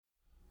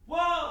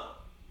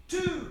2,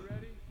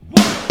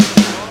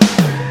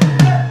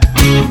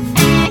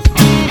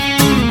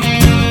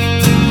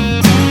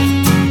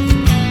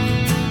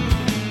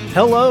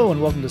 Hello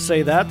and welcome to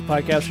Say That, the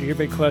podcast where your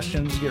big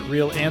questions get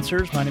real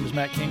answers. My name is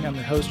Matt King. I'm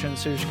your host here in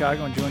the city of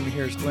Chicago, and joining me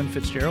here is Glenn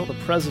Fitzgerald, the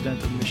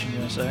president of Mission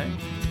USA.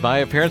 My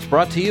appearance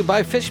brought to you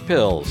by Fish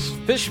Pills.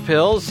 Fish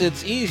Pills,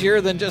 it's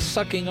easier than just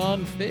sucking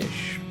on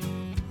fish.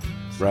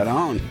 Right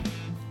on.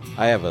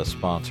 I have a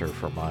sponsor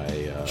for my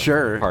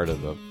part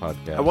of the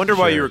podcast. I wonder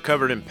why you were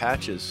covered in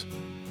patches.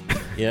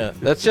 Yeah,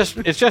 it's just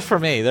for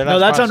me. They're not. No,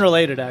 that's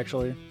unrelated,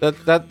 actually. They're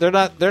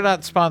not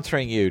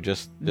sponsoring you.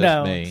 Just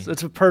no, me.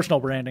 It's a personal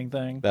branding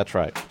thing. That's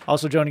right.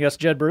 Also joining us,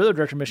 Jed Brewer, the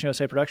director of Mission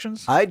USA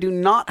Productions. I do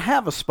not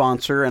have a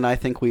sponsor, and I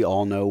think we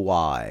all know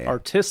why.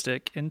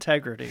 Artistic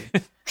integrity.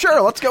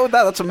 Sure, let's go with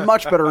that. That's a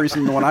much better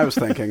reason than what I was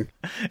thinking.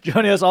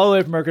 Joining us all the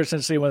way from Mercury,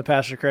 Tennessee, one of the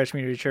pastors of Christ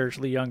Community Church,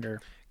 Lee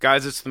Younger.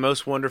 Guys, it's the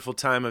most wonderful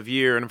time of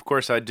year, and of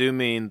course I do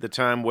mean the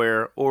time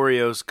where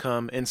Oreos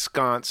come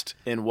ensconced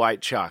in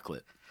white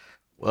chocolate.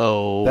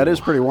 Whoa. That is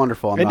pretty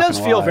wonderful. It does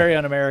feel very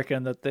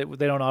un-American that they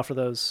don't offer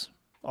those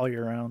all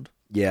year round.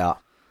 Yeah.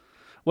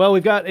 Well,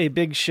 we've got a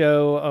big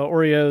show,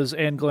 Oreos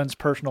and Glenn's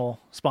personal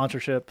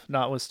sponsorship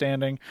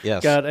notwithstanding.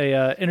 Yes. Got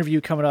a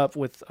interview coming up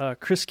with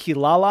Chris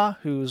Kilala,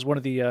 who's one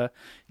of the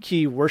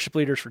key worship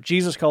leaders for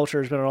Jesus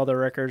Culture, has been on all their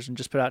records and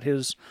just put out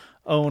his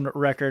own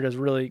record. As a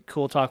really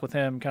cool talk with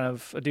him, kind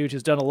of a dude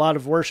who's done a lot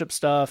of worship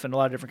stuff in a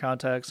lot of different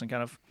contexts, and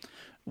kind of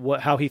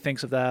how he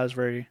thinks of that is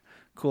very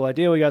cool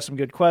idea. We got some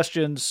good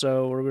questions,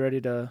 so are we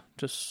ready to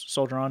just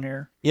soldier on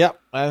here? Yep,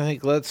 I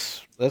think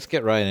let's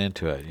get right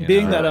into it.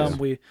 Being that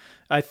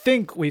I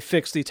think we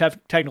fixed the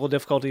technical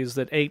difficulties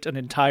that ate an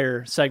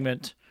entire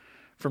segment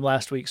from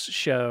last week's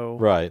show.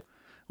 Right.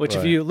 Which,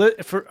 if you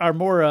for our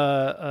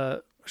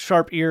more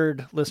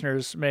sharp-eared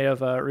listeners may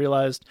have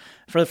realized,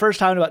 for the first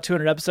time in about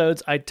 200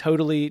 episodes, I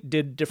totally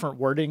did different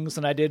wordings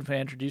than I did when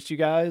I introduced you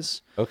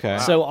guys. Okay.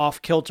 So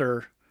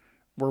off-kilter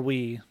were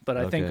we, but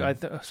I think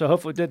so.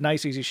 Hopefully, it did a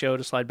nice, easy show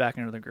to slide back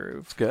into the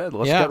groove. It's good.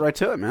 Let's get right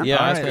to it, man. Yeah,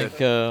 all I right. think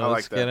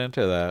let's get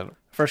into that.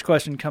 First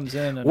question comes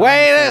in. And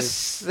Wait a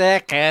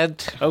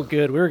second. Oh,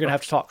 good. We were going to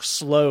have to talk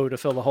slow to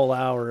fill the whole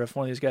hour if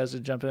one of these guys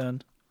did jump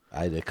in.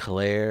 I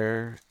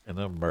declare an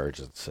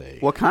emergency.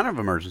 What kind of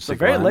emergency?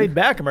 It's a very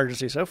laid-back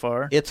emergency so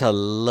far. It's a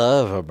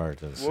love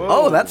emergency. Whoa.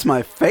 Oh, that's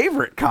my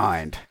favorite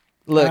kind.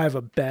 Look, I have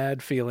a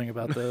bad feeling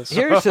about this.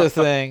 Here's the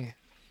thing.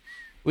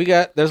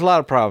 There's a lot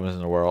of problems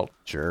in the world.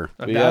 Sure.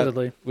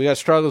 Undoubtedly. We got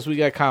struggles, we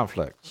got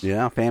conflicts.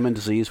 Yeah, famine,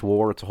 disease,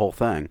 war, it's a whole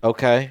thing.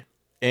 Okay.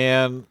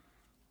 And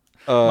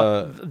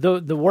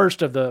the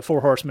worst of the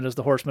four horsemen is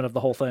the horseman of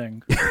the whole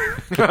thing.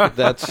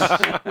 that's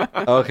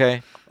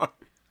okay.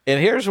 And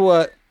here's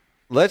what,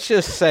 let's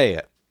just say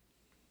it.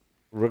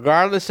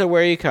 Regardless of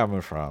where you're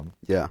coming from.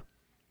 Yeah.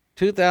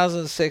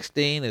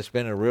 2016 has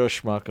been a real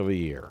schmuck of a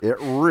year. It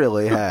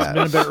really has.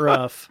 It's been a bit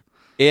rough.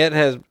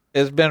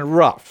 It's been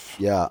rough.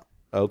 Yeah.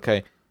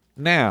 Okay.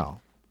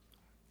 Now,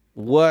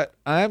 what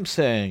I'm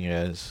saying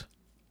is,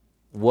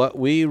 what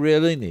we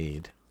really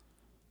need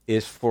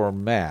is for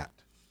Matt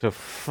to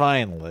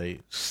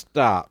finally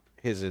stop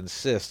his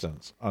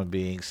insistence on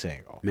being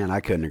single. Man,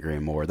 I couldn't agree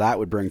more. That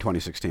would bring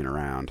 2016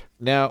 around.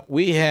 Now,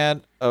 we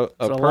had a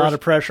lot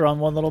of pressure on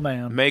one little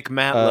man. Make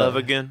Matt love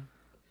again.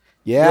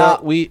 Yeah.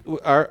 Well,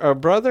 our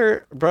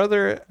brother.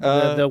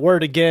 The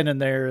word "again" in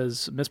there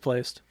is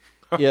misplaced.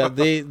 Yeah.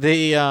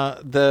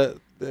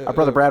 Our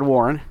brother Brad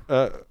Warren.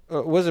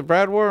 Was it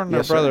Brad Warren or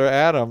Yes, brother sir.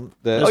 Adam?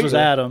 This was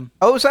Adam.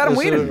 Oh, it's Adam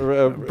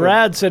Whedon.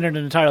 Brad said an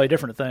entirely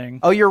different thing.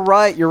 Oh, you're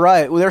right.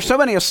 Well, there's so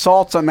many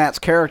assaults on Matt's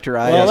character.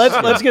 Well,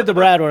 let's get the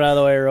Brad one out of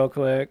the way real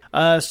quick.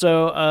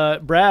 So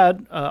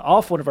Brad,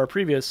 off one of our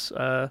previous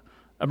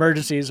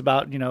emergencies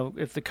about,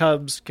 if the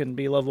Cubs can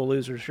be lovable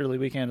losers, surely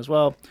we can as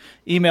well,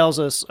 emails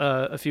us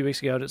a few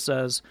weeks ago, and it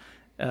says,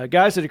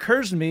 guys, it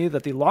occurs to me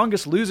that the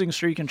longest losing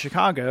streak in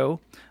Chicago,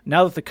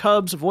 now that the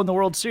Cubs have won the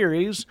World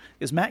Series,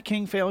 is Matt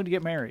King failing to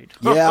get married.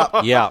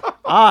 Yeah. Yeah.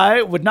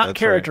 I would not That's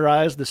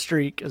characterize the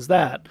streak as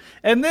that.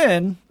 And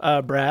then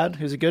Brad,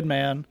 who's a good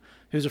man,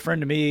 who's a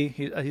friend to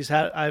me,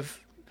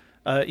 I've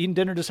eaten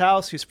dinner at his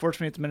house. He supports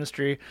me at the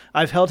ministry.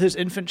 I've held his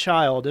infant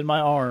child in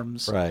my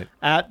arms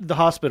at the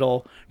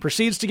hospital,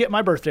 proceeds to get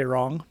my birthday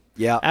wrong.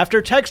 Yeah.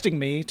 After texting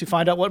me to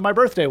find out what my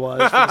birthday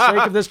was for the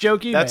sake of this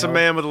joke email. That's a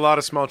man with a lot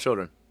of small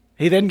children.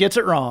 He then gets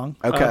it wrong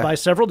by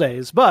several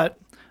days. But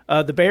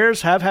the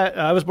Bears have had...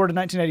 I was born in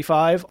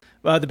 1985.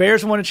 The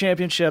Bears have won a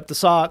championship. The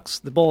Sox,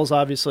 the Bulls,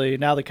 obviously.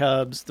 Now the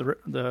Cubs,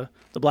 the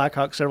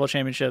Blackhawks, several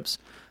championships.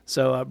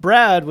 So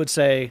Brad would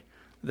say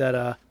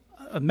that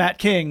Matt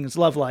King's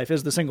love life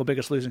is the single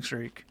biggest losing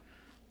streak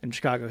in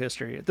Chicago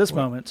history at this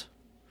moment.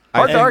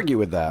 Hard to argue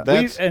with that.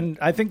 And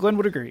I think Glenn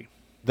would agree.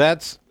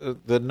 That's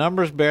the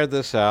numbers bear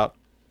this out.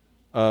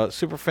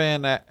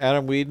 Superfan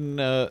Adam Whedon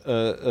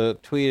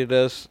tweeted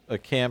us a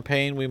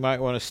campaign we might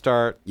want to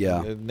start.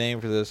 Yeah.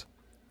 Name for this: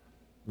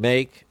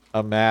 Make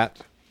a Matt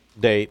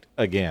date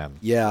again.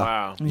 Yeah.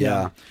 Wow.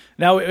 Yeah.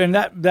 Now, and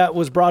that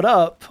was brought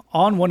up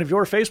on one of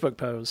your Facebook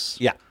posts.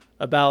 Yeah.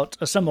 about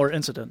a similar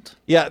incident.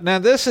 Yeah. Now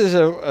this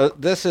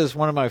is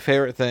one of my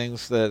favorite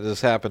things that has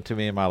happened to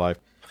me in my life.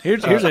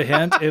 Here's a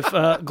hint. If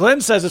Glenn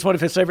says it's one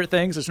of his favorite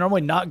things, it's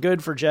normally not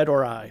good for Jed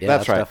or I. Yeah,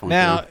 That's right. definitely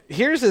Now, true.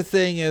 here's the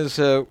thing: is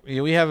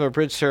we have a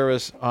bridge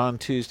service on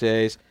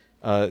Tuesdays.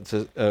 It's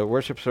a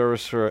worship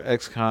service for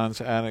ex-cons,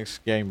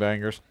 annex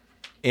gangbangers,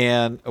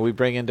 and we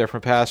bring in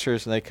different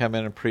pastors, and they come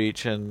in and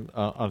preach on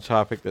a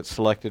topic that's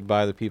selected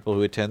by the people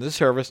who attend the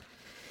service.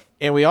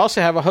 And we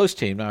also have a host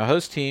team. Now, a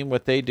host team,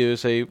 what they do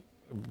is they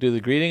do the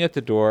greeting at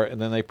the door,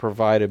 and then they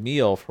provide a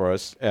meal for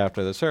us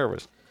after the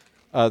service.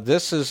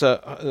 This is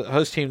a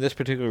host team this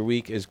particular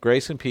week is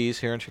Grace and Peace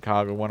here in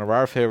Chicago, one of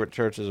our favorite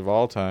churches of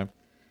all time.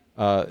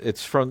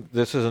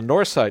 This is a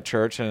North Side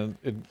church, and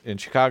in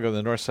Chicago,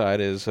 the North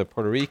Side is a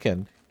Puerto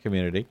Rican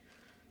community.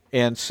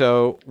 And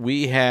so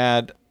we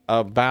had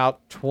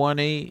about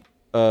 20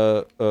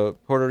 Puerto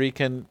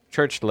Rican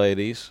church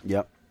ladies.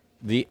 Yep.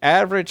 The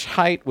average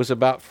height was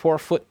about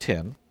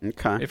 4'10".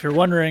 Okay. If you're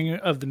wondering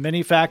of the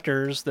many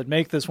factors that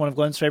make this one of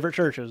Glenn's favorite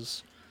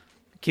churches,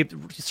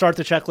 start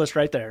the checklist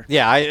right there.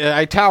 Yeah,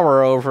 I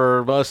tower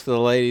over most of the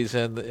ladies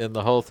in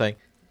the whole thing,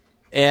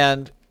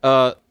 and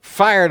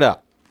fired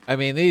up. I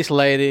mean, these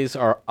ladies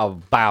are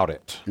about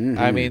it. Mm-hmm.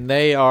 I mean,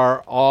 they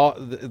are all.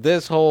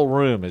 This whole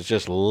room is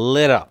just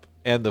lit up,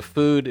 and the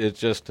food is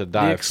just to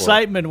die The for.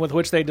 excitement with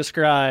which they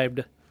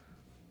described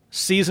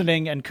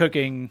seasoning and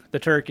cooking the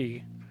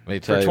turkey Let me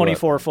tell for you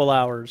 24 full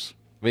hours.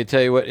 Let me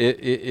tell you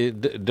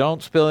what.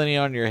 Don't spill any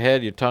on your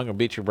head. Your tongue will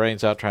beat your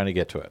brains out trying to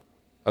get to it.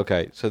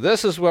 Okay, so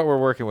this is what we're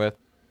working with.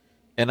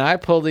 And I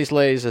pulled these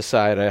ladies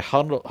aside. I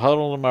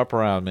huddled them up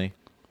around me.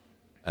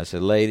 I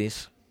said,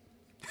 ladies,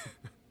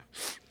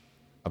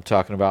 I'm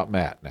talking about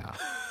Matt now.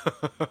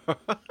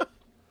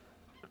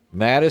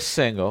 Matt is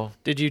single.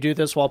 Did you do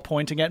this while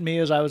pointing at me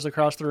as I was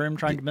across the room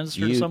trying to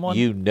minister to someone?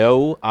 You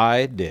know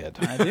I did.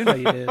 I do know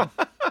you did.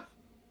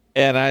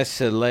 And I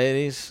said,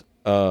 ladies,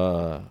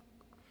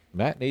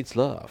 Matt needs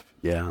love.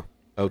 Yeah.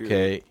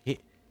 Okay?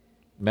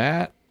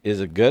 Matt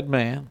is a good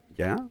man.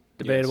 Yeah.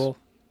 Debatable.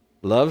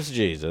 Loves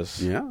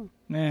Jesus. Yeah.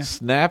 Yeah.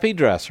 Snappy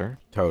dresser.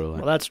 Totally.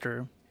 Well, that's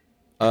true.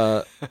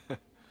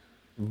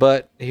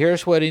 But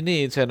here's what he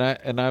needs, and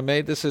I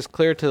made this as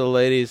clear to the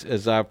ladies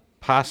as I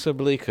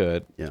possibly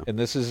could. Yeah. And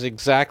this is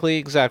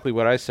exactly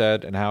what I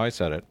said and how I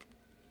said it.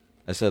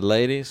 I said,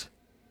 ladies,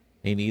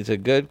 he needs a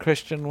good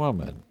Christian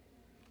woman,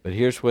 but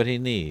here's what he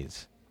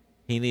needs.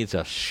 He needs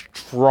a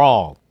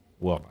strong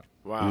woman.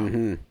 Wow.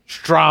 Mm-hmm.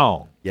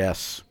 Strong.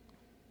 Yes.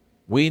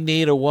 We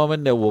need a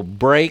woman that will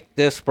break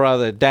this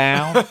brother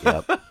down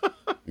Yep.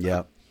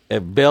 Yep.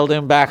 and build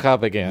him back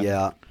up again.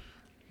 Yeah.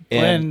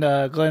 And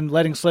Glenn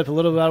letting slip a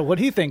little about what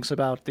he thinks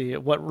about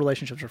what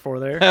relationships are for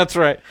there. that's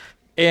right.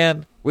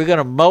 And we're going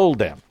to mold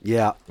him.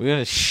 Yeah. We're going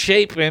to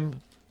shape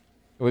him.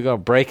 We're going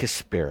to break his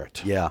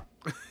spirit. Yeah.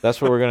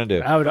 That's what we're going to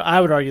do. I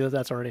would argue that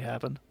that's already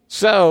happened.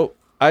 So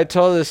I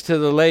told this to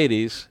the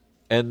ladies,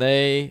 and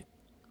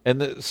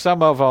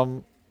some of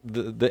them,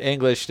 the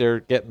English,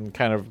 they're getting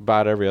kind of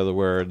about every other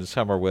word, and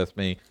some are with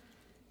me.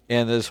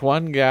 And there's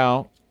one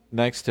gal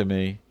next to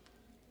me,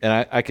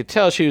 and I could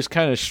tell she was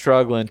kind of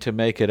struggling to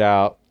make it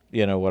out,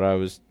 what I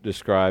was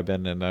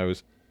describing, and I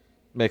was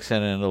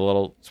mixing in a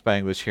little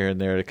Spanglish here and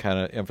there to kind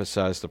of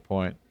emphasize the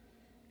point.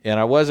 And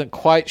I wasn't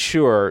quite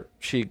sure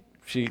she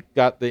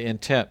got the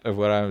intent of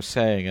what I was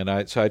saying,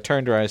 and so I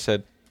turned to her and I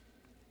said,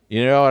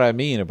 you know what I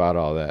mean about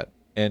all that?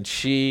 And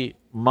she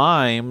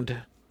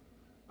mimed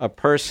a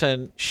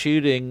person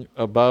shooting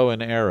a bow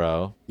and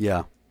arrow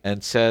Yeah.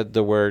 and said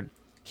the word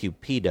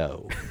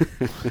Cupido.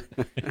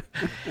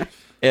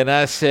 And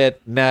I said,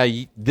 now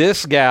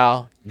this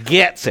gal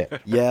gets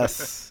it.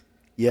 Yes.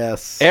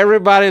 Yes.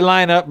 Everybody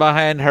line up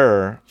behind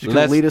her. She's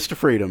going to lead us to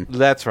freedom.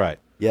 That's right.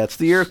 Yeah, it's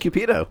the year of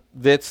Cupido.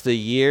 That's the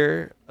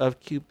year of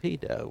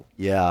Cupido.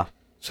 Yeah.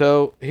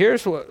 So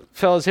here's what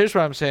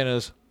I'm saying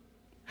is,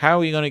 how are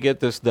we going to get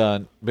this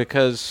done?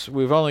 Because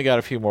we've only got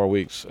a few more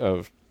weeks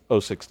of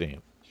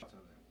 016.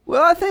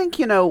 Well, I think,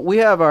 we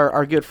have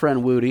our good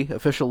friend Woody,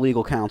 official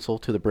legal counsel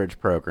to the Bridge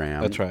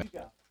program. That's right.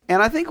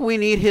 And I think we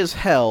need his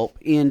help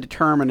in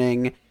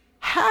determining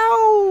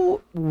how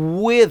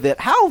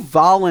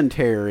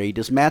voluntary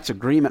does Matt's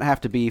agreement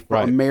have to be for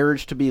a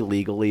marriage to be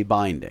legally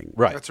binding?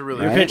 Right. That's a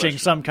really You're good pitching question.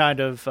 some kind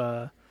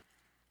of...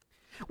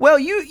 Well,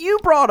 you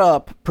brought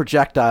up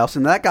projectiles,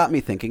 and that got me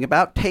thinking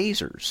about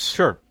tasers.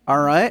 Sure. All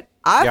right?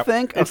 I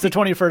think it's the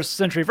 21st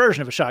century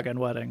version of a shotgun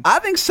wedding. I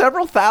think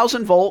several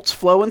thousand volts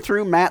flowing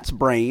through Matt's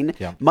brain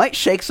might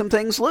shake some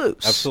things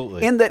loose.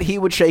 Absolutely. In that he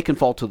would shake and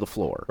fall to the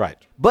floor. Right.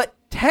 But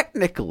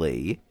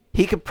technically,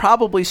 he could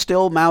probably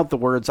still mouth the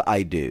words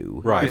 "I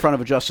do" in front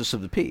of a justice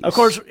of the peace. Of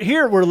course,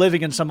 here we're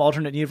living in some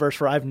alternate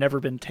universe where I've never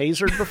been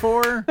tasered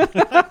before,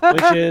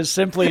 which is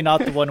simply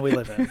not the one we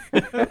live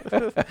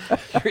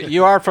in.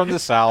 You are from the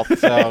South,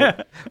 so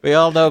we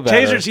all know better.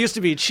 Tasers used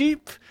to be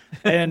cheap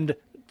and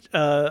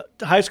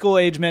high school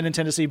age men in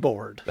Tennessee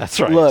bored. That's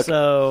right. Look,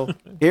 So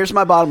here's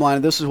my bottom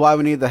line. This is why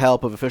we need the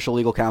help of official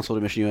legal counsel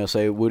to Mission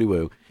USA. Woody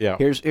woo. Yeah.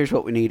 Here's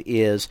what we need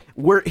is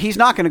he's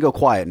not going to go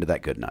quiet into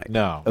that good night.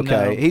 No. Okay.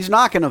 No. He's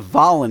not going to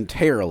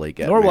voluntarily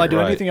get. nor will I do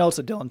Right. anything else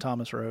that Dylan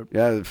Thomas wrote.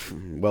 Yeah,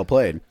 well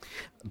played.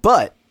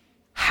 But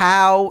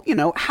how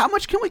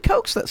much can we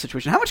coax that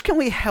situation? How much can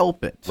we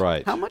help it?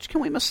 Right. How much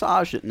can we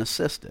massage it and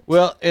assist it?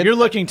 Well, You're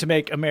looking to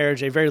make a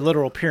marriage a very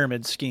literal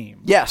pyramid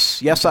scheme.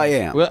 Yes, I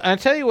am. well, I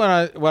tell you what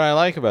I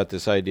like about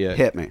this idea.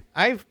 Hit me.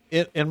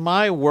 In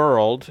my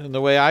world, in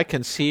the way I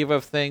conceive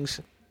of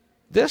things,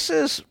 this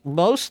is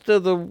most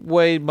of the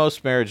way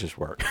most marriages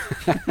work.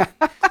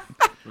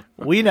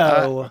 We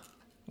know.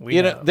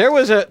 You know, there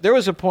was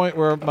a point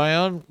where my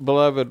own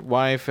beloved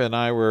wife and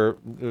I were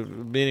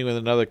meeting with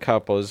another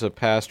couple, as a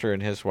pastor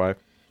and his wife,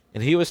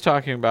 and he was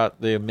talking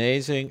about the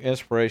amazing,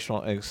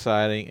 inspirational,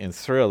 exciting, and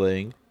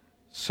thrilling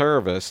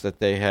service that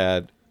they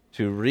had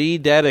to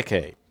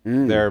rededicate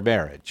their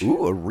marriage.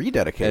 Ooh, a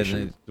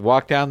rededication. And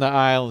walk down the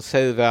aisle and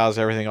say the vows,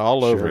 everything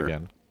all over Sure.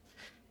 again.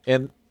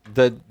 And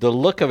the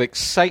look of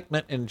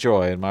excitement and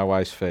joy in my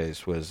wife's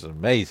face was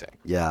amazing.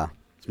 Yeah,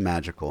 it's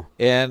magical.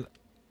 And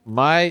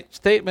my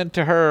statement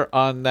to her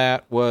on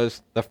that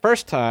was the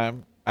first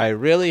time I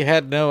really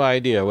had no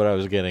idea what I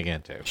was getting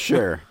into.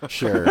 Sure.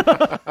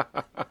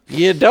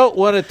 You don't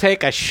want to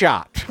take a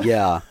shot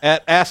Yeah.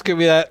 at asking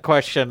me that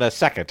question a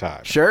second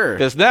time. Sure.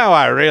 Because now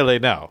I really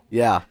know.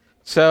 Yeah.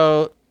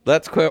 So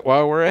let's quit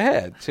while we're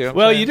ahead. See what I'm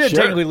Well, saying? you did Sure.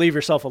 technically leave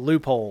yourself a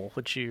loophole,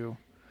 which you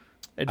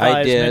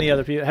advised did. many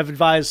other people have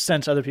advised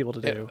since other people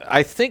to do.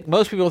 I think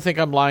most people think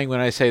I'm lying when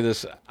I say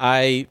this.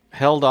 I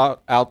held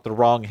out the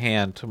wrong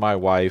hand to my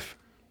wife,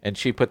 and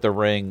she put the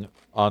ring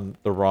on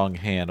the wrong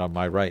hand, on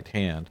my right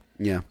hand.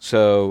 Yeah.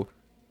 So,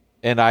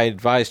 and I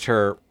advised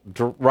her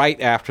right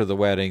after the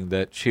wedding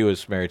that she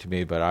was married to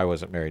me, but I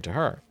wasn't married to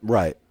her.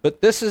 Right.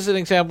 But this is an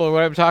example of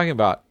what I'm talking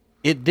about.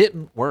 It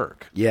didn't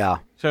work. Yeah.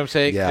 So I'm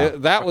saying Yeah.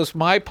 that was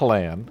my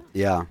plan.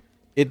 Yeah.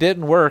 It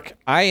didn't work.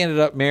 I ended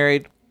up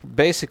married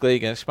basically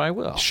against my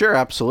will. Sure,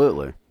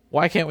 absolutely.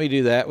 Why can't we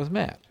do that with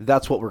Matt?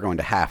 That's what we're going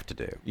to have to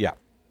do. Yeah.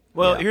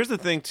 Well, Yeah. here's the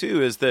thing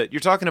too: is that you're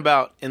talking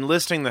about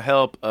enlisting the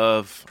help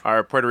of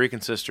our Puerto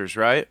Rican sisters,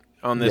 right?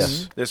 On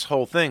this this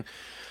whole thing.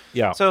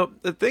 Yeah. So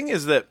the thing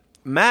is that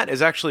Matt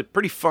is actually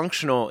pretty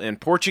functional in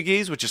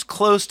Portuguese, which is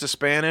close to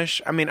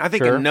Spanish. I mean, I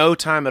think Sure. in no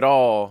time at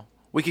all,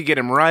 we could get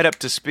him right up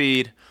to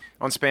speed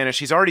on Spanish.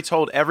 He's already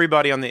told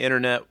everybody on the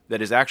internet that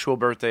his actual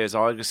birthday is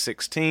August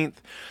 16th.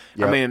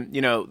 Yep. I mean,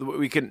 you know,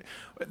 we can,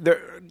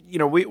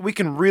 we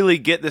can really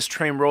get this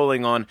train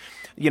rolling on,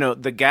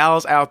 the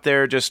gals out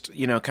there just,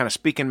 kind of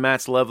speaking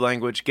Matt's love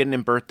language, getting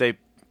him birthday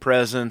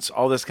presents,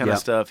 all this kind of Yep.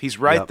 stuff. He's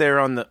right Yep. there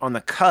on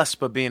the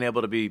cusp of being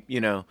able to be,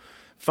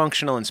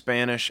 functional in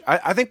Spanish.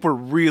 I think we're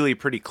really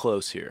pretty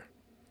close here.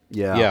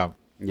 Yeah. Yeah.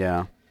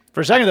 Yeah. For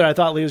a second there, I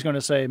thought Lee was going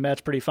to say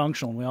Matt's pretty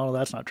functional, and we all know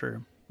that's not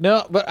true.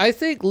 No, but I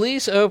think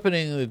Lee's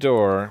opening the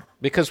door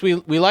because we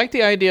like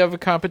the idea of a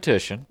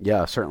competition.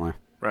 Yeah, certainly.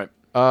 Right.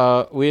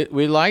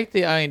 We like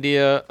the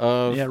idea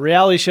of Yeah,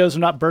 reality shows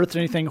have not birthed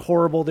anything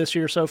horrible this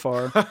year so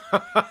far.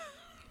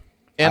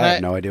 and I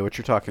have no idea what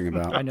you're talking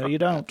about. I know you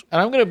don't.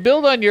 And I'm going to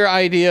build on your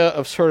idea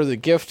of sort of the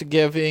gift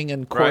giving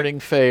and courting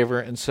Right. favor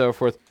and so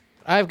forth.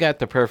 I've got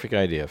the perfect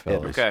idea,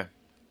 fellas. Okay.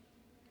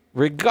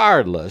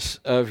 Regardless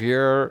of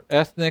your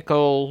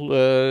ethnical,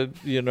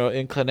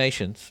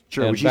 inclinations.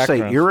 Sure. and Would you say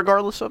backgrounds.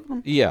 irregardless of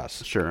them?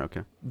 Yes. Sure.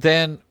 Okay.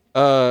 Then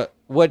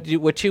what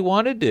you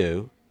want to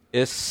do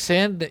is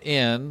send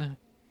in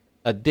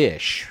a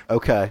dish.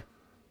 Okay.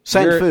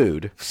 Send You're-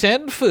 food.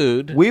 Send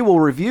food. We will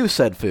review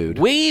said food.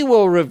 We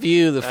will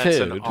review the That's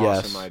food an awesome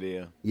Yes.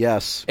 idea.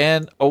 Yes.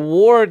 and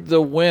award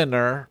the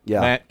winner,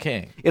 Yeah. Matt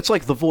King. It's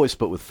like The Voice,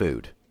 but with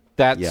food.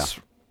 That's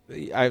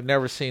I've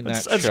never seen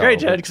that That's show. great,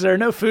 Jed, because there are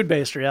no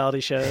food-based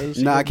reality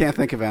shows. No, I can't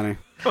think of any.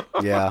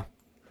 Yeah.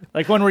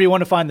 Like one where you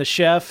want to find the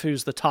chef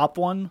who's the top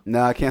one,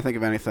 No, I can't think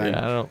of anything. Yeah,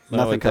 I don't know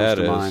Nothing what comes that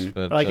to is, mind.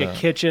 but, or like a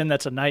kitchen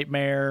that's a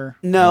nightmare.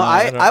 No,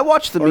 I don't- I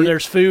watch the Or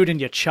there's food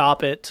and you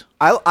chop it.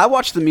 I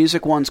watch the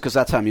music ones because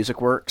that's how music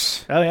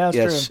works. Oh, yeah, that's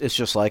Yes, true. it's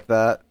just like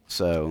that.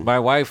 So my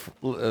wife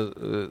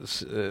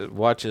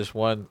watches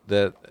one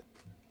that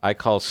I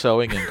call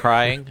Sewing and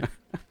Crying,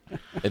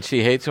 and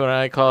she hates when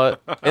I call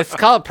it. It's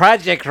called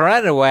Project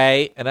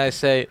Runaway, and I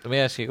say, "Let me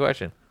ask you a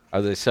question: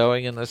 Are they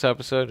sewing in this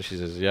episode?" And she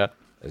says, "Yeah."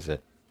 I said,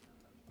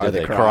 "Are they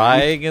they crying?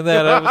 crying in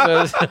that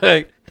episode?"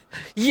 Like,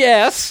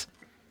 yes,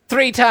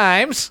 3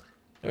 times.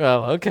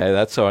 Well, okay,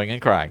 that's sewing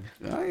and crying.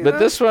 Oh, yeah. But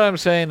this what I'm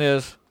saying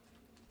is,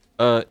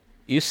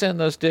 you send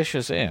those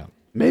dishes in.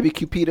 maybe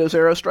Cupido's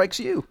arrow strikes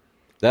you.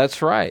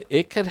 That's right.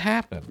 It could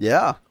happen.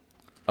 Yeah.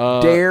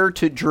 Dare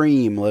to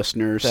dream,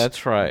 listeners.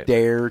 That's right.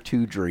 Dare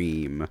to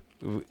dream.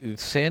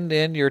 Send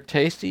in your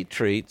tasty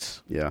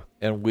treats, Yeah.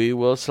 and we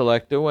will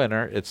select a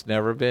winner. It's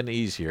never been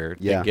easier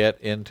to Yeah. get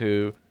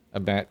into a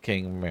Matt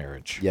King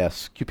marriage.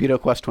 Yes. Cupido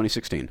Quest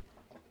 2016.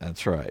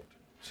 That's right.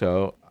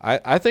 So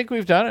I think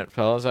we've done it,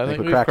 fellas. I think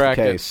we we've cracked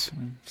the it. case.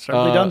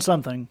 Certainly done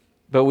something.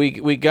 But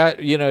we got,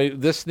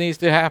 this needs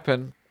to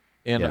happen.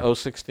 in Yeah.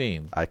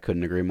 016. I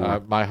couldn't agree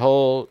more. My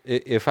whole,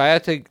 if I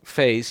had to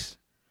face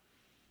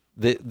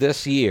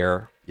this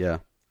year, yeah.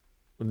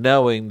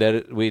 knowing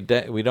that we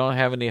don't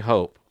have any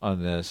hope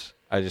on this,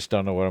 I just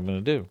don't know what I'm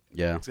going to do.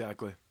 Yeah.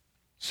 Exactly.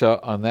 So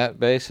on that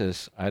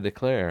basis, I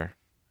declare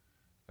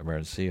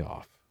emergency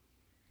off.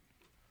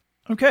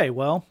 Okay,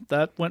 well,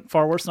 that went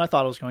far worse than I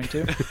thought it was going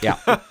to. Yeah.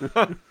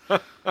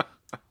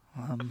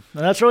 And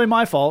that's really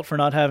my fault for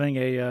not having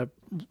a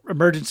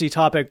emergency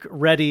topic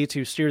ready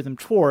to steer them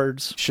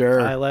towards. Sure.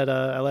 I let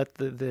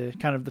the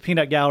kind of the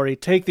peanut gallery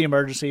take the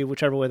emergency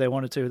whichever way they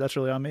wanted to. That's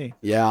really on me.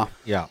 Yeah.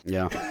 Yeah.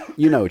 Yeah.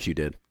 You know what you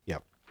did.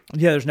 Yep.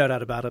 Yeah, there's no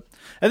doubt about it.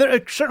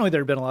 And certainly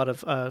there have been a lot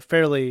of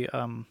fairly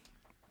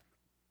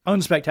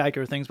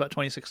unspectacular things about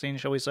 2016,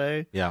 shall we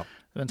say. Yeah.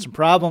 There's been some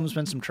problems,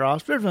 been some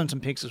troughs, there's been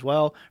some peaks as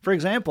well. For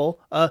example,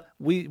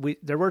 we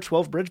there were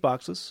 12 bridge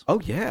boxes.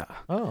 Oh, yeah.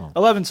 Oh.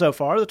 11 so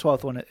far. The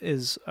 12th one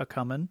is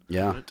coming.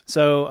 Yeah.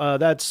 So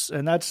that's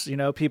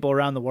people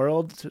around the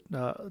world.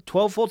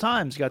 12 full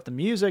times. You got the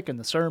music and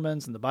the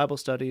sermons and the Bible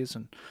studies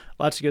and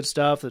lots of good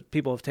stuff that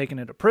people have taken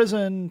into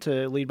prison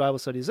to lead Bible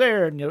studies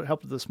there and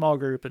helped with the small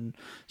group and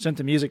sent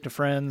the music to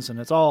friends, and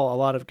it's all a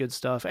lot of good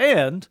stuff.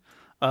 And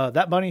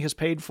that money has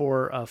paid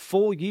for a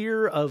full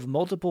year of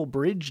multiple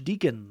bridge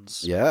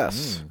deacons.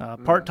 Yes.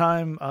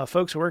 Part-time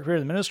folks who work here in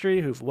the ministry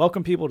who've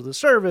welcomed people to the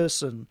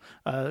service and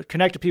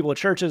connected people with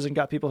churches and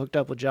got people hooked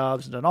up with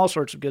jobs and done all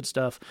sorts of good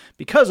stuff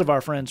because of our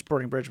friends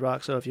supporting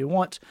BridgeBox. So if you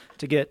want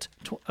to get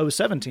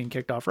 017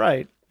 kicked off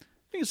right,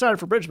 you can sign up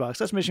for BridgeBox.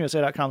 That's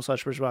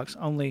missionusa.com/BridgeBox.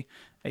 Only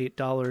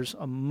 $8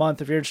 a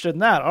month if you're interested in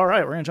that. All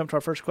right, we're going to jump to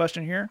our first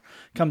question here.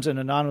 Comes in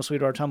anonymously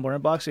to our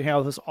Tumblr inbox. You hang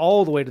out with us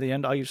all the way to the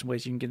end. I'll give you some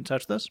ways you can get in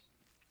touch with us.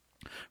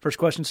 First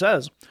question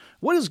says,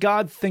 what does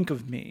God think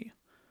of me?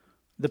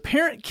 The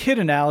parent-kid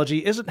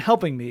analogy isn't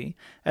helping me,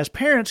 as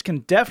parents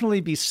can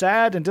definitely be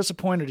sad and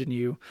disappointed in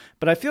you,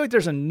 but I feel like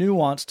there's a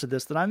nuance to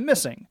this that I'm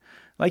missing.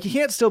 Like, you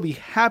can't still be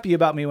happy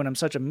about me when I'm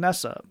such a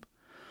mess-up.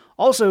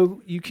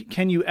 Also,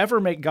 can you ever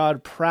make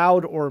God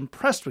proud or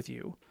impressed with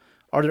you?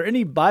 Are there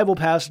any Bible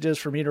passages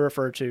for me to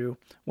refer to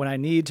when I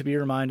need to be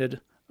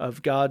reminded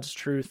of God's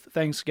truth?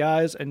 Thanks,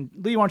 guys. And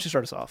Lee, why don't you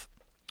start us off?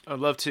 I'd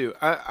love to.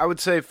 I would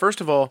say, first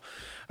of all,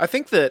 I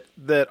think that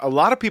a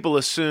lot of people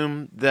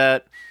assume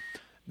that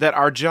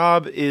our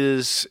job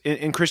is,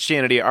 in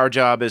Christianity, our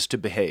job is to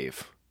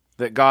behave.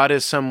 That God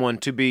is someone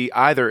to be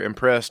either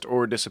impressed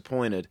or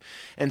disappointed.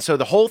 And so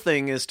the whole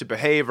thing is to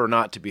behave or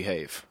not to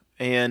behave.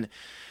 And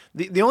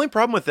the only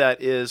problem with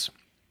that is,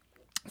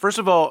 first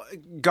of all,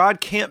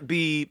 God can't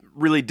be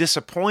really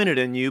disappointed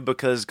in you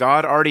because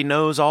God already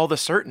knows all the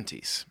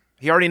certainties.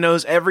 He already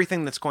knows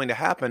everything that's going to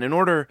happen. In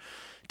order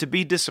to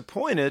be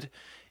disappointed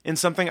in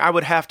something, I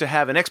would have to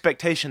have an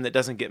expectation that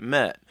doesn't get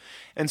met.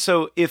 And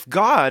so if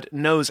God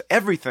knows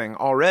everything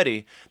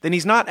already, then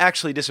he's not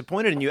actually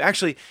disappointed in you.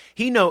 Actually,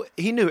 he knew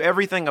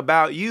everything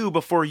about you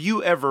before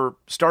you ever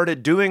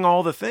started doing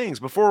all the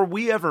things. Before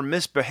we ever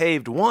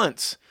misbehaved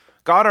once,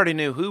 God already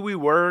knew who we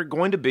were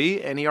going to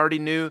be, and he already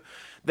knew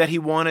that he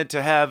wanted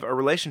to have a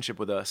relationship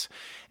with us.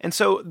 And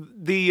so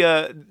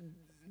the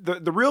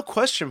real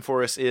question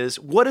for us is,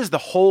 what is the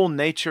whole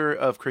nature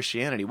of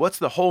Christianity? What's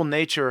the whole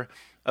nature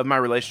of my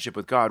relationship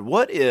with God?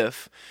 What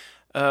if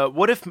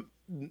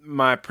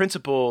my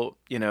principal,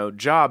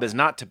 job is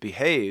not to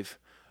behave,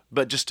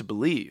 but just to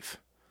believe?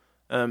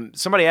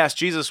 Somebody asked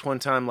Jesus one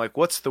time, like,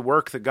 what's the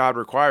work that God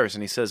requires?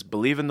 And he says,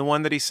 believe in the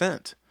one that he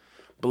sent.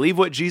 Believe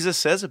what Jesus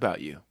says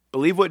about you.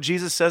 Believe what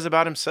Jesus says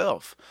about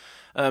himself.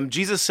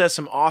 Jesus says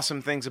some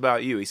awesome things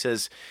about you. He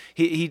says,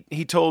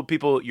 he told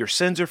people, your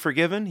sins are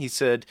forgiven. He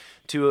said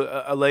to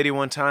a lady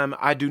one time,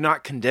 I do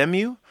not condemn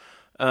you.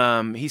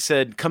 He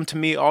said, come to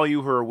me, all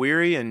you who are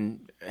weary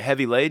and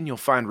heavy laden, you'll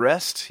find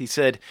rest. He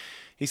said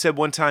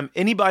one time,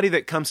 anybody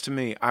that comes to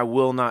me, I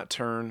will not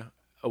turn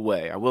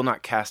away. I will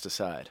not cast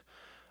aside.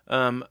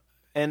 But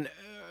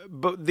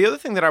the other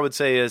thing that I would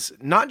say is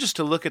not just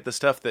to look at the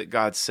stuff that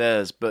God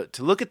says, but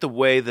to look at the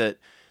way that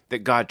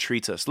God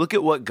treats us. Look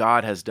at what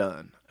God has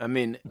done. I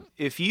mean,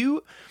 if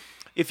you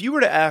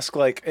were to ask,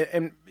 like,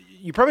 and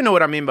you probably know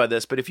what I mean by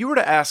this, but if you were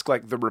to ask,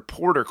 like, the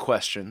reporter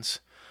questions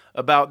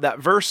about that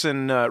verse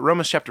in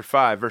Romans chapter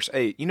 5, verse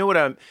 8, you know what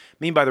I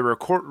mean by the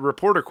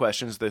reporter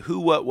questions, the who,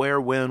 what, where,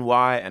 when,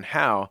 why, and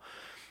how.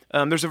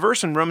 There's a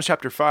verse in Romans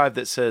chapter 5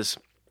 that says,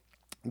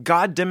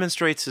 God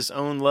demonstrates his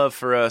own love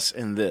for us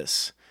in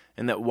this,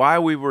 and that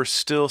while we were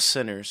still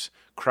sinners,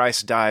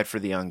 Christ died for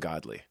the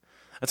ungodly.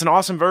 That's an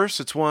awesome verse.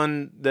 It's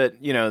one that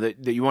you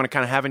want to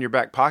kind of have in your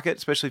back pocket,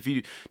 especially if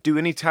you do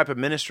any type of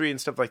ministry and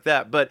stuff like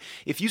that. But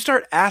if you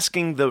start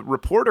asking the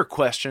reporter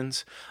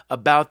questions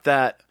about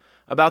that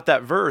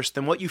verse,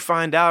 then what you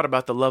find out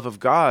about the love of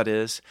God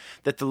is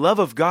that the love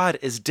of God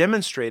is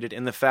demonstrated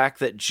in the fact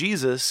that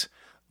Jesus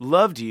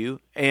loved you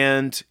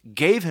and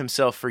gave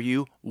himself for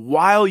you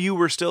while you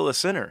were still a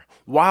sinner,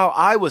 while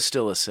I was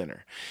still a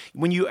sinner.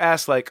 When you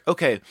ask, like,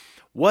 okay,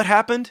 what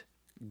happened?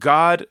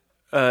 God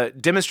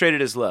demonstrated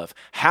his love.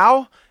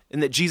 How?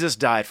 and that Jesus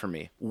died for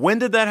me. When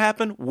did that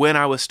happen? When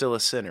I was still a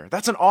sinner.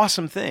 That's an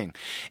awesome thing.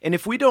 And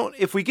if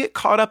we get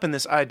caught up in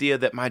this idea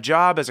that my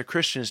job as a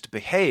Christian is to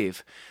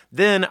behave,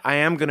 then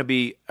I'm going to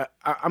be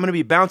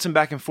bouncing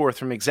back and forth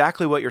from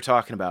exactly what you're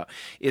talking about.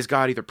 Is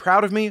God either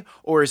proud of me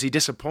or is he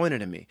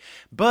disappointed in me?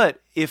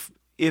 But if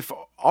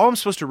all I'm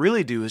supposed to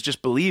really do is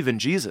just believe in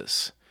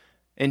Jesus,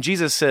 and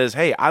Jesus says,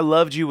 hey, I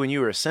loved you when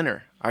you were a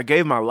sinner. I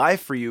gave my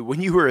life for you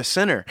when you were a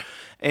sinner.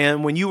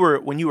 And when you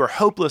were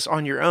hopeless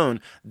on your own,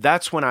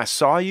 that's when I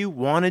saw you,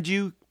 wanted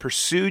you,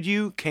 pursued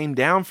you, came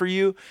down for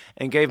you,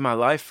 and gave my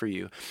life for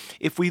you.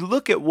 If we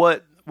look at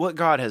what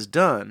God has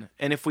done,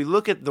 and if we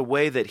look at the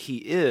way that he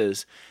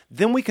is,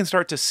 then we can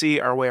start to see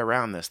our way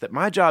around this, that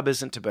my job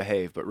isn't to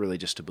behave, but really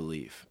just to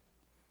believe.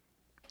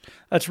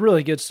 That's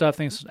really good stuff. I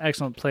think it's an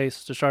excellent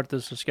place to start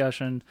this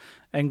discussion.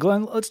 And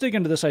Glenn, let's dig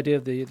into this idea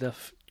of the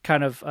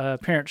kind of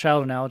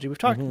parent-child analogy. We've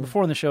talked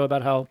before in the show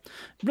about how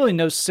really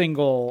no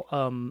single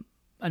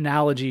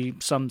analogy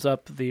sums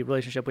up the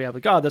relationship we have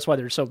with God. That's why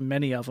there's so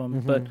many of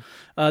them. But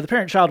the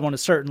parent-child one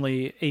is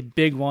certainly a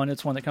big one.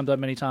 It's one that comes up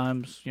many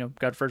times. God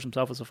refers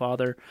himself as a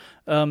father.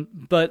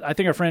 But I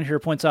think our friend here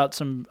points out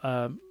some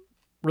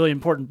really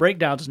important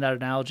breakdowns in that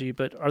analogy.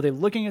 But are they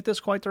looking at this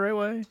quite the right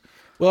way?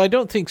 Well, I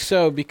don't think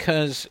so,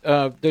 because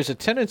there's a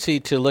tendency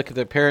to look at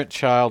the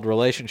parent-child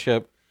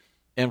relationship,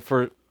 and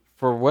for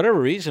whatever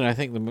reason, I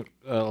think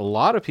a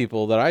lot of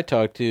people that I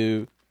talk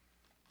to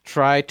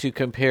try to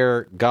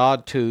compare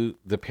God to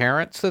the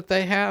parents that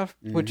they have,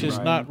 which is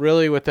not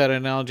really what that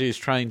analogy is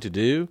trying to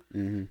do.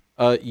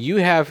 You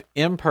have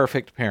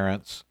imperfect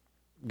parents.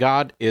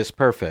 God is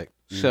perfect.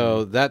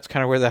 So that's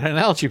kind of where that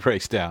analogy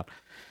breaks down.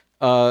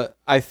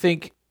 I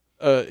think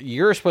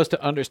you're supposed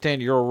to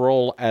understand your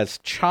role as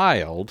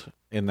child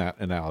in that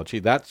analogy.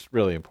 That's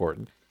really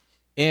important.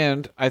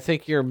 And I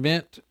think you're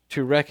meant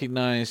to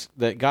recognize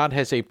that God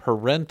has a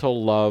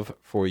parental love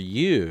for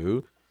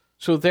you.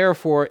 So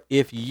therefore,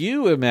 if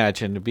you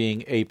imagined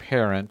being a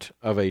parent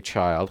of a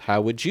child,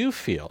 how would you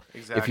feel?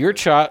 Exactly.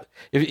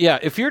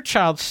 If your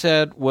child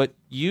said what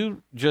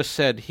you just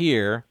said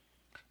here,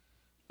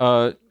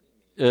 can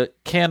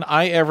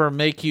I ever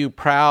make you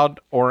proud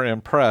or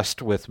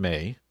impressed with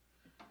me?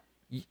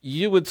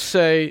 You would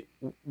say,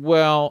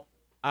 well,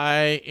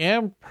 I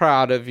am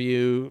proud of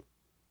you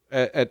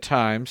at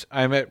times.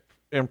 I'm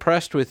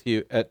impressed with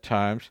you at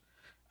times.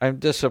 I'm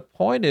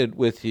disappointed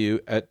with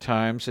you at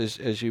times,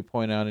 as you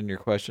point out in your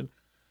question.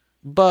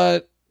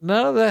 But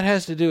none of that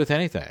has to do with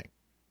anything.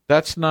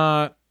 That's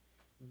not...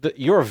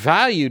 your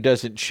value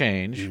doesn't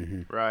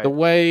change. Right. The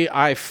way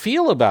I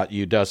feel about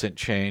you doesn't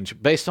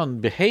change based on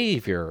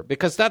behavior,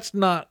 because that's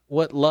not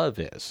what love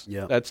is.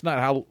 Yeah. That's not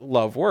how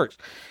love works.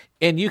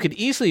 And you could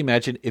easily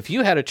imagine if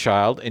you had a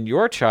child and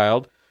your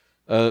child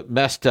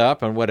messed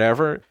up and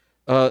whatever,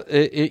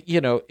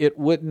 it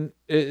wouldn't.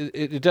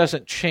 It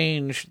doesn't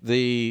change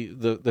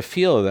the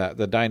feel of that,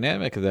 the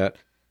dynamic of that.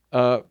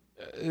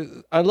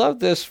 I love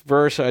this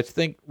verse. I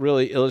think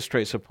really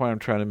illustrates the point I'm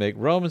trying to make.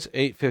 Romans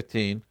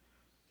 8:15.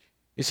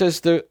 He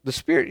says, the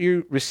Spirit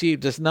you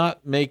received does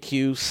not make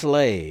you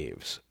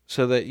slaves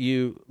so that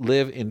you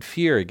live in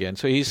fear again.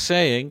 So he's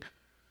saying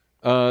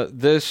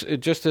this,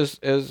 just as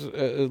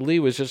Lee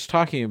was just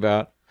talking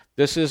about,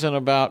 this isn't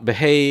about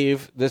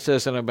behave. This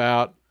isn't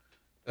about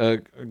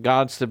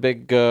God's the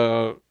big,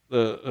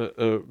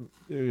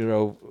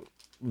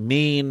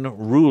 mean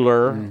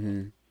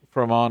ruler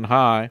from on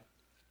high.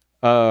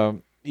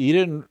 You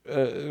didn't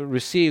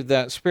receive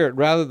that Spirit.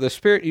 Rather, the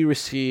Spirit you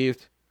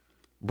received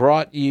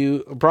brought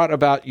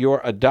about your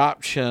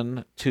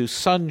adoption to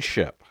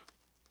sonship.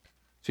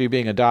 So you're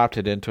being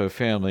adopted into a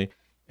family,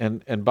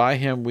 and by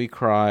him we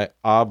cry,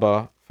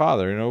 Abba,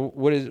 Father.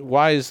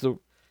 Why is the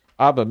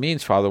Abba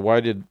means Father? Why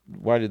did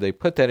they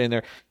put that in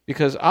there?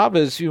 Because Abba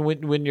is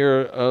when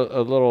you're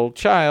a little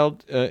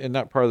child in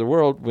that part of the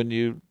world, when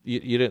you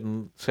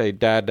didn't say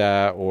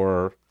Dada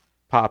or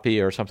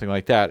Papi or something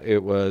like that.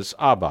 It was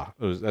Abba.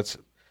 That's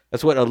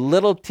what a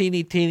little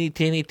teeny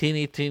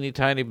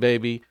tiny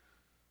baby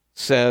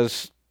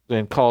says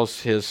and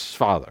calls his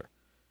father.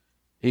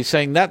 He's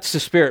saying that's the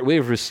Spirit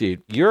we've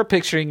received. You're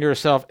picturing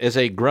yourself as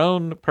a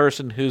grown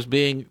person who's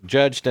being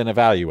judged and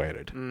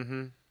evaluated.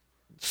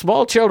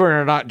 Small children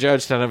are not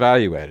judged and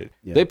evaluated.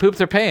 Yeah. They poop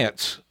their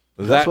pants.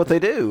 That's what they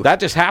do. That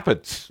just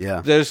happens.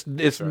 Yeah.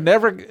 It's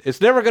never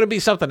going to be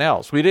something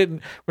else. We're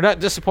not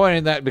disappointed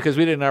in that because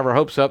we didn't have our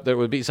hopes up there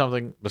would be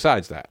something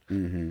besides that.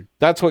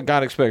 That's what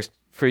God expects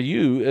for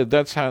you.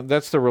 That's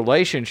the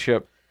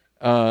relationship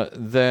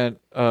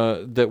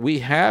that we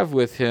have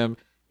with him,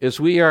 is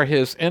we are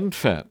his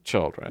infant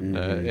children,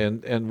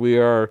 and we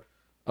are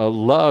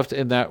loved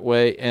in that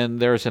way, and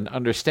there's an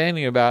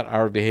understanding about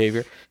our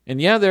behavior. And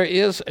there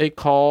is a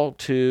call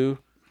to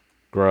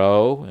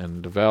grow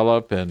and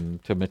develop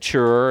and to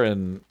mature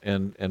and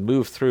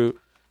move through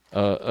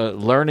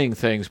learning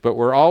things, but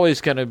we're always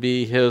going to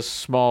be his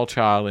small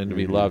child and to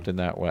be loved in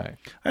that way.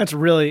 That's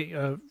really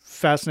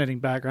fascinating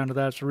background to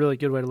that. It's a really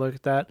good way to look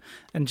at that.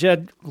 And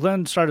Jed,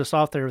 Glenn started us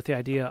off there with the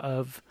idea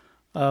of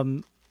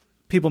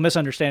people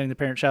misunderstanding the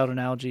parent-child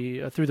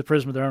analogy through the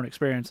prism of their own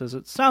experiences.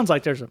 It sounds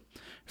like there's a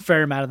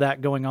fair amount of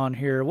that going on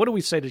here. What do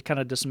we say to kind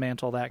of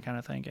dismantle that kind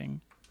of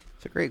thinking?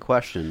 It's a great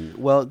question.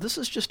 Well, this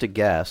is just a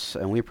guess,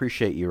 and we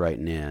appreciate you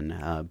writing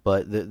in.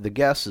 But the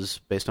guess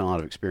is based on a lot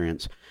of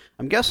experience.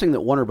 I'm guessing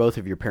that one or both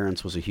of your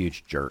parents was a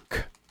huge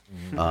jerk,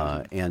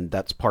 and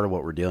that's part of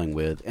what we're dealing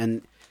with.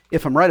 And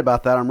if I'm right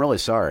about that, I'm really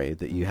sorry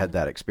that you had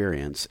that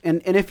experience.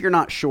 And if you're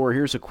not sure,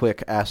 here's a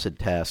quick acid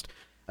test.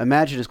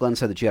 Imagine, as Glenn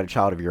said, that you had a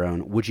child of your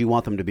own. Would you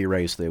want them to be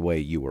raised the way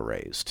you were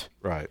raised?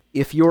 Right.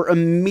 If your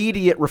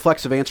immediate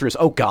reflexive answer is,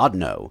 oh, God,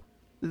 no,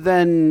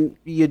 then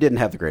you didn't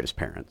have the greatest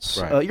parents.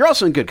 Right. You're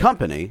also in good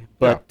company,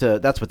 but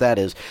that's what that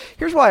is.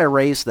 Here's why I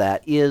raise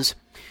that is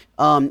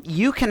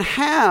you can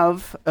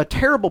have a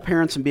terrible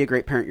parents and be a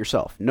great parent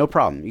yourself. No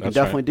problem. You can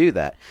definitely do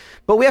that.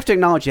 But we have to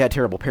acknowledge you had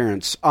terrible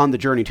parents on the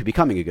journey to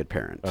becoming a good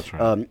parent. That's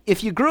right.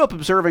 If you grew up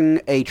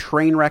observing a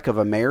train wreck of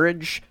a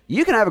marriage,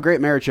 you can have a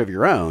great marriage of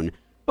your own.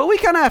 But we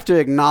kind of have to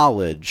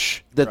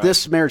acknowledge that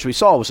this marriage we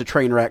saw was a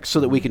train wreck so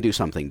that we can do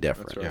something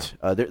different.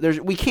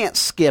 Right. We can't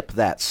skip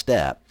that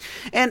step.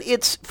 And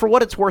it's, for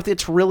what it's worth,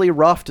 it's really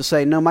rough to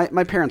say, no,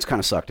 my parents kind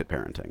of sucked at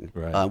parenting.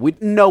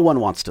 Right. No one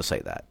wants to say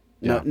that.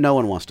 No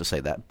one wants to say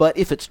that. But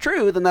if it's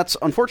true, then that's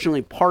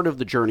unfortunately part of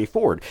the journey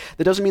forward.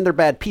 That doesn't mean they're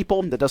bad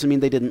people. That doesn't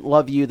mean they didn't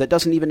love you. That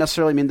doesn't even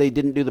necessarily mean they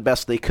didn't do the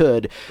best they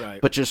could. Right.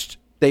 But just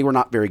they were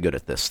not very good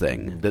at this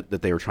thing that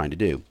they were trying to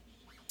do.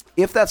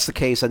 If that's the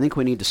case, I think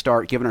we need to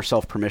start giving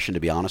ourselves permission to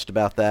be honest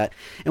about that.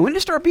 And we need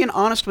to start being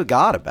honest with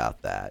God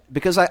about that.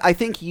 Because I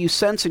think you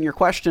sense in your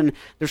question,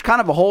 there's kind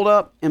of a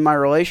holdup in my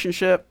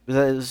relationship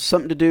that has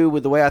something to do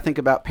with the way I think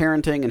about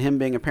parenting and him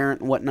being a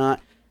parent and whatnot.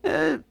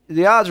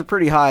 The odds are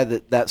pretty high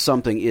that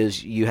something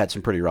is you had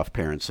some pretty rough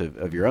parents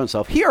of your own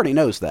self. He already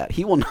knows that.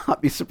 He will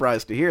not be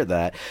surprised to hear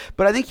that.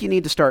 But I think you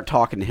need to start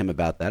talking to him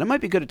about that. It might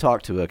be good to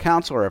talk to a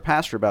counselor or a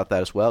pastor about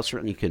that as well.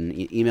 Certainly you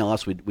can email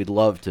us. We'd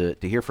love to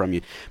hear from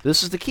you. But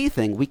this is the key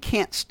thing. We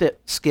can't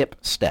skip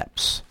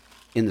steps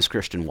in this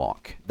Christian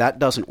walk. That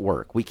doesn't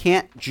work. We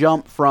can't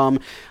jump from,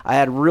 I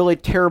had really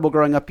terrible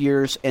growing up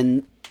years,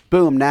 and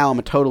boom, now I'm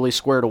a totally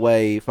squared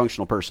away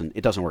functional person.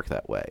 It doesn't work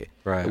that way.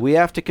 Right. We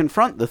have to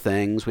confront the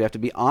things. We have to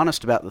be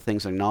honest about the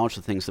things, acknowledge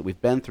the things that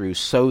we've been through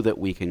so that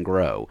we can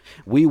grow.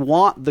 We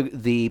want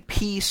the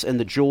peace and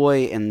the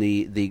joy and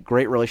the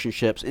great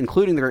relationships,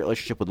 including the great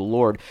relationship with the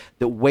Lord,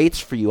 that waits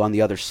for you on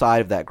the other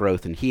side of that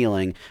growth and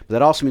healing. But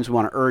that also means we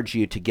want to urge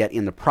you to get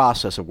in the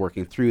process of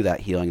working through that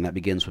healing, and that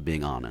begins with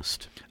being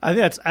honest. I think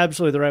that's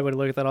absolutely the right way to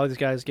look at that. All these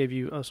guys gave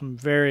you some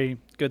very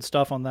good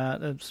stuff on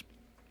that.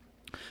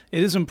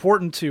 It is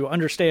important to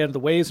understand the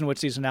ways in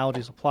which these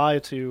analogies apply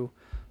to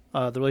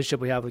the relationship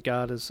we have with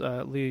God, as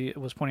Lee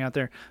was pointing out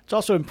there. It's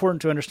also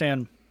important to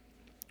understand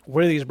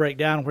where these break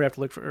down, where we have to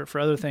look for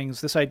other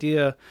things. This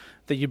idea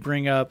that you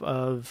bring up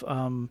of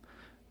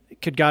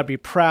could God be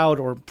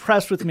proud or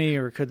impressed with me,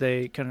 or could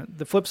they kind of,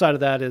 the flip side of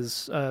that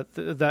is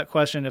that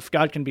question, if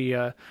God can be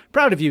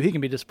proud of you, he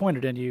can be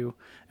disappointed in you.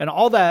 And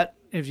all that,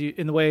 if you,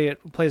 in the way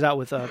it plays out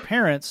with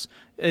parents,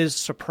 is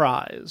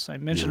surprise. I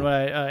mentioned when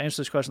I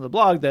answered this question on the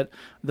blog that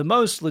the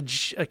most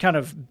kind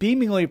of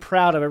beamingly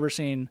proud I've ever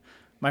seen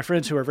my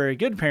friends who are very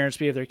good parents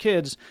be of their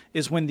kids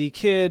is when the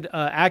kid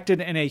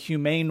acted in a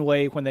humane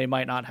way when they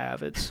might not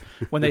have. It's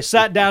when they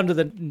sat down to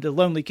the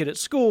lonely kid at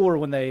school, or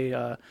when they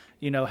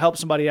helped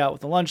somebody out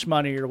with the lunch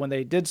money, or when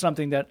they did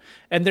something that,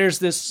 and there's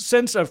this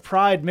sense of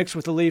pride mixed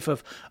with relief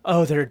of,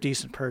 oh, they're a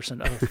decent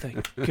person. Oh,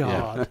 thank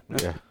God.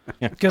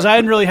 Because I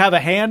didn't really have a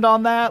hand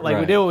on that. Like,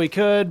 we did what we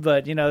could,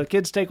 but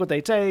kids take what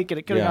they take, and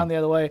it could have gone the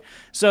other way.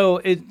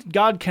 So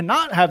God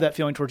cannot have that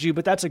feeling towards you,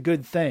 but that's a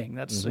good thing.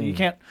 That's you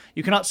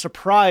cannot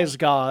surprise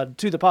God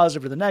to the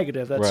positive or the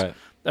negative. That's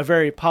a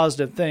very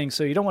positive thing.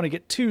 So you don't want to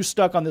get too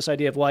stuck on this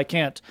idea of, well, I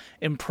can't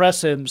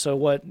impress him. So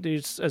what?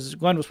 As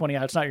Glenn was pointing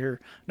out, it's not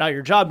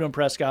your job to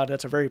impress God.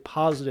 That's a very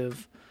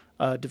positive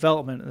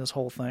development in this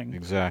whole thing.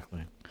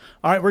 Exactly.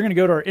 All right, we're going to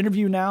go to our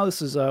interview now.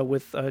 This is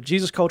with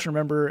Jesus Culture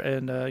member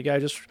and a guy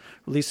who just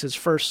released his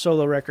first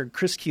solo record,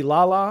 Chris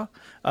Kilala.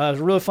 It was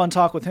a really fun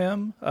talk with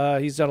him.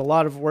 He's done a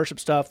lot of worship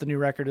stuff. The new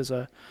record is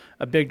a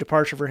big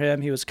departure for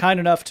him. He was kind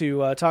enough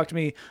to talk to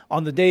me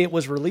on the day it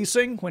was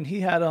releasing, when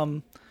he had,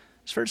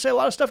 it's fair to say, a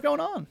lot of stuff going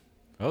on.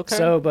 Okay.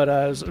 So, but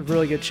it was a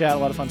really good chat, a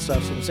lot of fun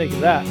stuff. So we'll take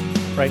that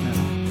right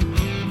now.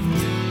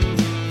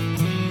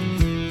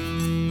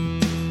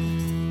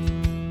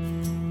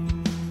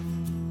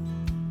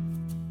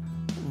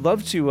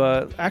 Love to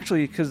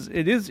actually, because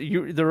it is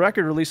the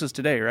record releases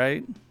today,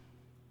 right?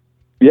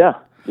 Yeah.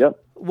 Yep.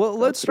 Well,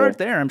 let's start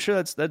there. I'm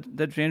sure that'd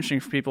be interesting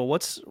for people.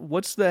 What's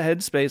the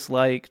headspace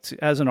like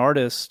as an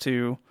artist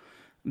to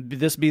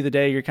this be the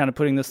day you're kind of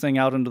putting this thing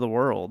out into the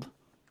world?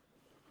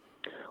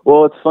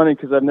 Well, it's funny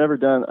because I've never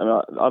done.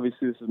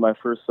 Obviously, this is my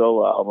first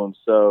solo album,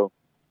 so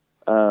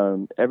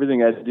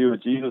everything I do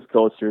with Jesus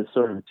Culture is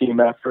sort of a team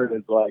effort.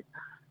 It's like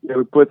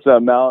we put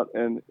something out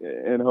and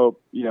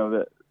hope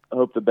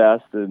hope the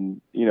best,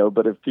 and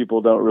but if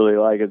people don't really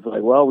like it, it's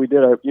like, well, we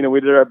did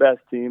our best,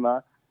 team,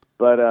 huh?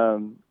 But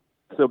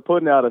so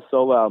putting out a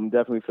solo album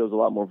definitely feels a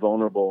lot more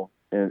vulnerable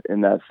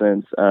in that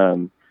sense.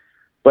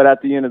 But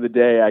at the end of the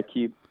day, I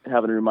keep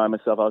having to remind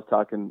myself. I was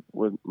talking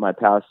with my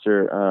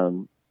pastor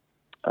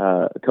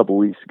a couple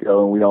weeks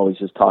ago, and we always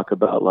just talk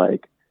about,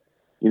 like,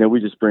 we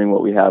just bring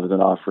what we have as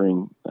an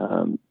offering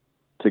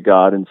to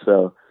God, and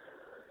so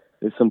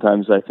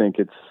sometimes I think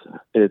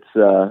it's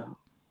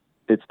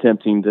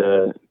tempting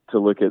to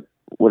look at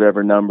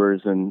whatever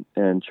numbers and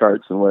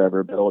charts and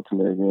whatever, but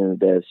ultimately at the end of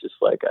the day, it's just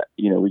like,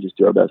 we just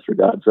do our best for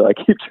God. So I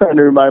keep trying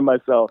to remind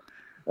myself,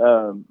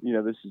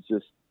 this is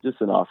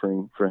just an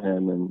offering for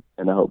Him,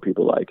 and I hope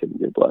people like it and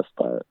get blessed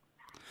by it.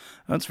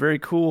 That's very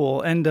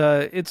cool. And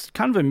it's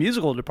kind of a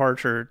musical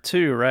departure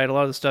too, right? A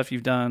lot of the stuff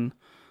you've done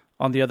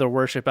on the other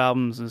worship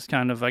albums is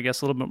kind of, I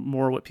guess, a little bit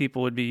more what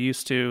people would be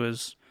used to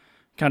is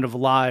kind of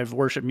live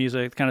worship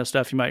music, the kind of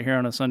stuff you might hear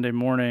on a Sunday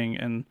morning.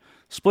 And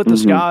Split the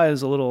Sky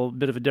is a little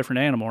bit of a different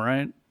animal,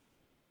 right?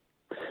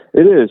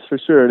 It is, for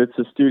sure. And it's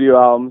a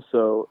studio album,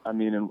 so I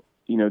mean,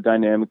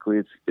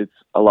 dynamically it's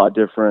a lot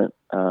different.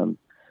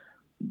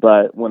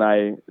 But when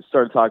I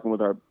started talking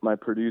with my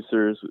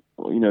producers,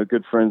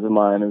 good friends of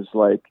mine, it was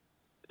like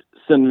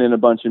sending in a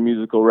bunch of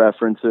musical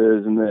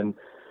references, and then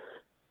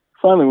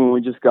finally when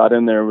we just got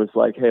in there, it was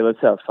like, hey,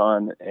 let's have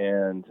fun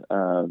and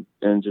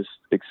just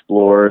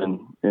explore, and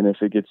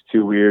if it gets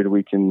too weird,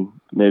 we can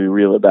maybe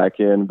reel it back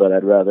in, but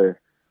I'd rather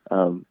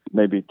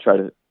maybe try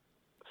to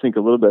think a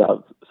little bit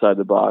outside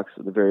the box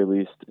at the very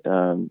least,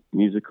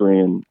 musically,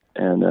 and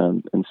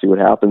see what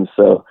happens.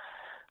 So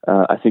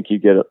I think you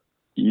get a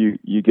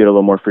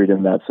little more freedom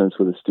in that sense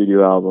with a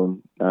studio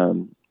album.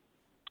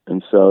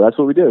 And so that's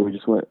what we did.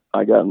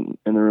 I got in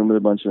the room with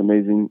a bunch of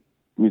amazing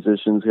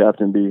musicians who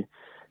happen to be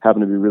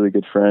really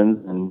good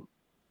friends,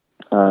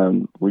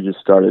 and we just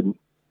started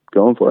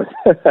going for it.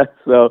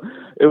 So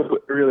it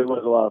really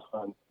was a lot of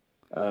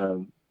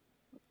fun,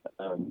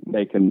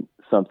 making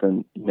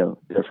something,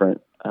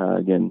 different,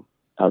 again,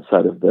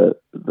 outside of the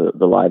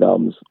live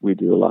albums we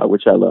do a lot,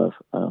 which I love.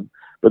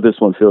 But this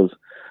one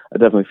I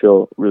definitely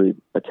feel really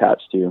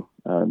attached to,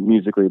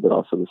 musically, but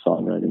also the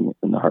songwriting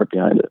and the heart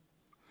behind it.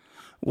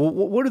 Well,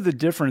 what are the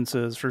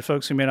differences for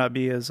folks who may not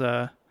be as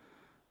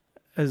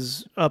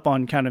up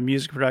on kind of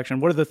music production?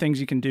 What are the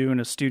things you can do in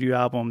a studio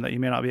album that you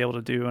may not be able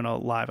to do in a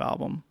live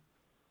album?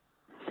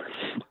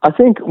 I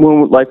think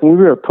when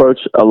we approach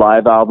a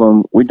live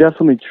album, we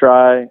definitely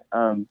try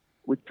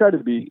to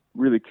be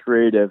really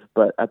creative,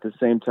 but at the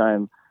same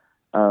time,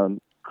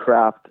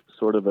 craft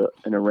sort of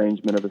an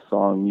arrangement of a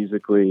song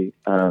musically,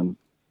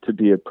 to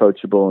be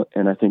approachable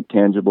and I think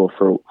tangible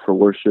for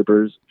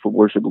worshipers, for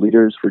worship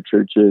leaders, for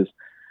churches,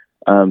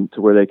 to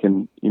where they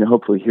can,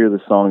 hopefully hear the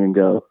song and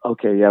go,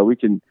 okay, yeah, we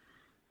can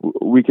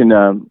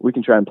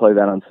try and play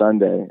that on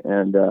Sunday.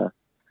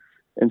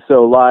 And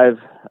so live,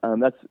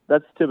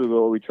 that's typically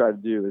what we try to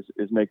do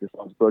is make the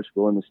songs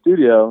approachable. In the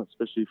studio,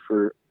 especially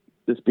for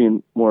this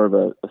being more of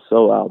a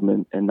solo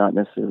album and not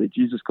necessarily a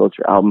Jesus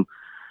Culture album,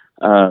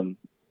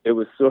 it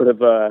was sort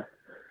of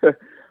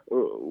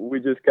we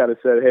just kind of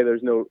said, hey,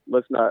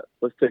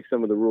 let's take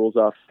some of the rules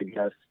off, I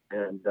guess,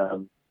 and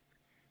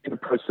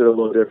approach it a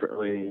little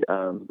differently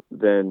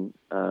than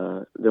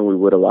we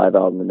would a live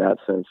album in that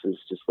sense. It's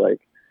just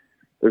like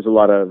there's a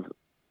lot of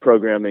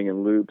programming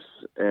and loops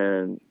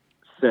and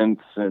synths,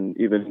 and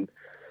even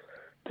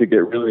to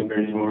get really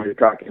nerdy when we were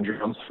talking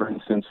drums, for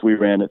instance, we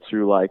ran it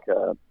through like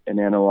an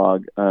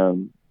analog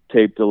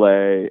tape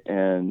delay,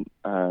 and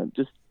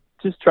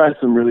just tried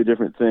some really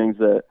different things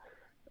that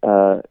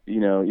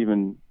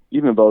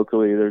even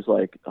vocally, there's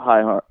like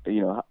high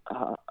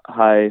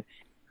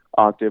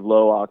octave,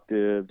 low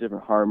octave,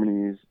 different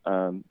harmonies,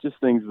 just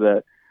things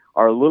that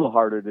are a little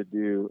harder to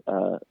do,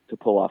 to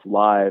pull off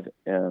live,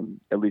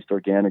 at least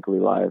organically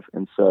live.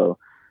 And so,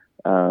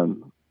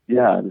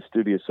 the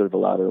studio sort of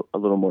allowed a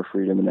little more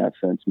freedom in that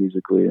sense,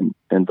 musically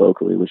and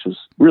vocally, which was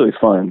really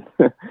fun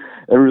and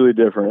really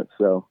different.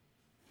 So,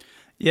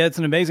 yeah, it's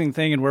an amazing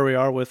thing in where we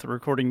are with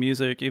recording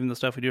music, even the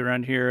stuff we do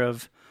around here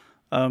of,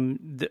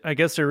 I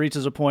guess there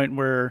reaches a point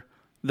where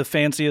the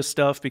fanciest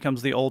stuff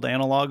becomes the old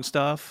analog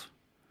stuff.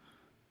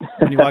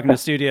 When you walk in the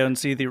studio and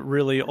see the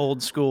really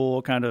old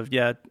school kind of,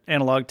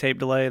 analog tape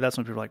delay, that's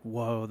when people are like,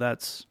 whoa,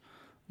 that's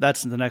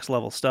the next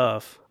level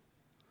stuff.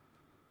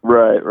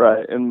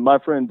 Right. And my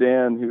friend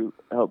Dan, who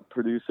helped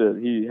produce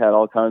it, he had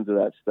all kinds of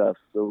that stuff.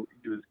 So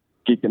he was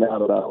geeking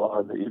out about a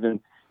lot of it. Even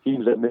he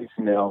ended up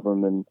mixing the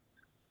album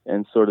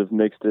and sort of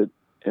mixed it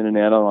in an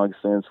analog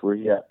sense where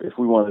if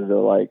we wanted to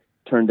like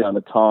turn down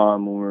the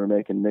tom when we were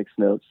making mix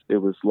notes, it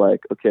was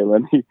like, okay,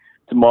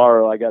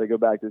 tomorrow I got to go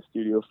back to the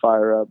studio,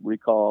 fire up,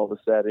 recall all the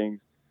settings,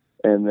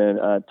 and then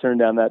turn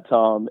down that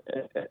tom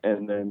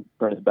and then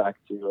turn it back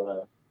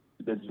to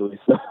digitally.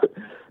 So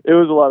it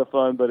was a lot of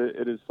fun, but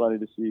it is funny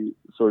to see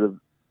sort of,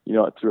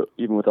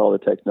 even with all the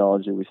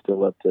technology, we still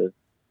love to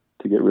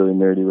get really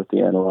nerdy with the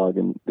analog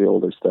and the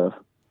older stuff.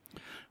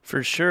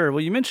 For sure.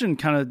 Well, you mentioned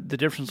kind of the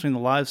difference between the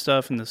live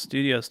stuff and the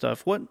studio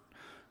stuff.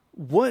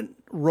 What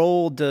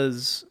role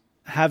does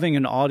having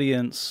an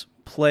audience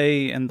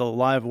play in the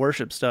live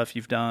worship stuff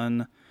you've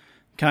done,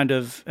 kind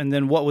of, and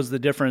then what was the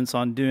difference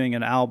on doing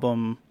an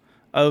album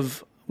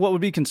of what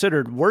would be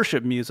considered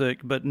worship music,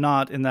 but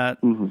not in that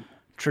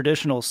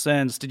traditional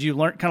sense. Did you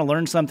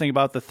learn something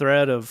about the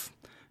thread of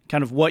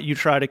kind of what you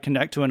try to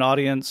connect to an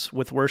audience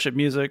with worship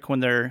music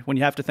when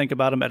you have to think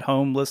about them at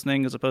home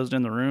listening as opposed to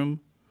in the room?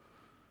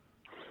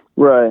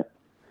 Right.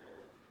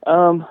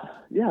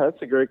 Yeah,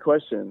 that's a great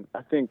question.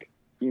 I think,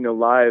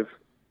 live,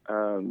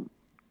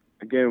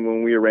 again,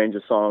 when we arrange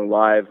a song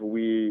live,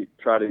 we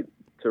try to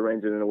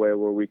arrange it in a way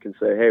where we can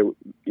say, hey,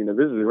 this is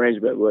the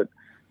arrangement,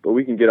 but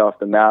we can get off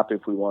the map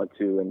if we want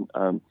to.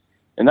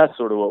 And that's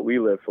sort of what we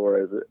live for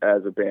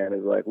as a band,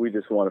 is like, we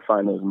just want to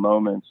find those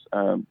moments,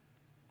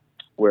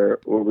 where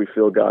we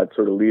feel God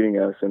sort of leading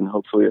us, and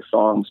hopefully a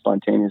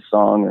spontaneous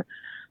song or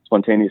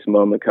spontaneous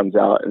moment comes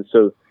out. And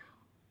so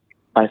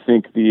I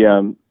think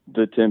the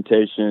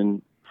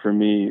temptation for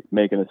me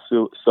making a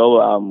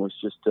solo album was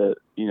just to,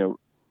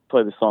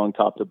 play the song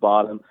top to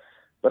bottom.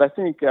 But I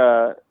think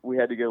we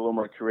had to get a little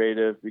more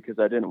creative, because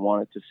I didn't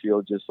want it to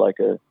feel just like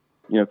a,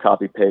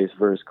 copy paste,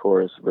 verse,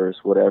 chorus, verse,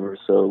 whatever.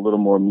 So a little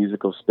more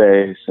musical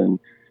space. And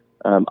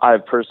I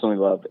personally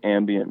love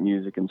ambient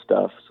music and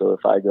stuff. So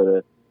if I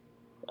go to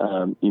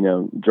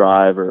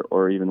drive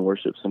or even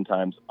worship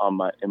sometimes on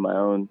my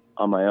own,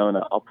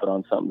 I'll put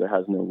on something that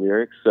has no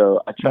lyrics.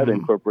 So I try to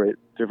incorporate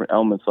different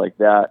elements like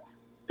that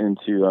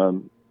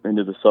into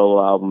the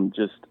solo album,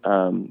 just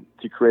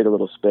to create a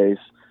little space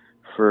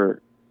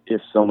for,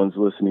 if someone's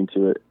listening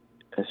to it,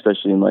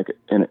 especially in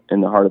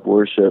the heart of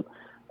worship,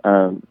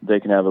 they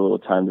can have a little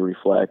time to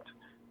reflect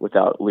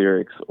without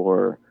lyrics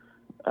or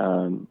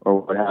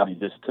what have you,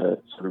 just to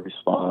sort of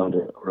respond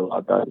or allow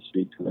God to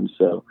speak to them.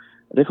 So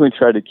I definitely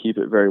tried to keep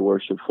it very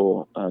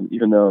worshipful,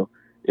 even though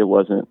it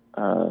wasn't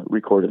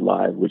recorded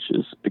live, which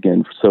is,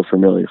 again, so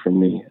familiar for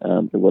me.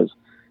 It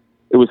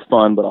was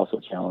fun, but also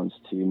a challenge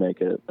to make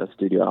a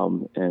studio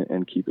album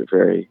and keep it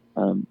very,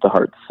 the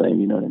heart the same,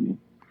 you know what I mean?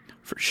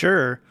 For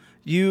sure.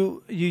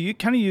 You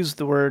kind of used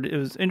the word, it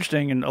was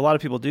interesting, and a lot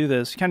of people do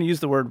this, you kind of use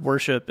the word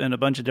worship in a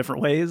bunch of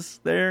different ways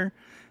there.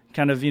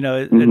 Kind of,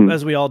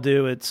 as we all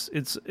do, it's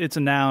a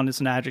noun, it's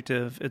an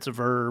adjective, it's a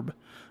verb.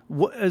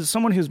 As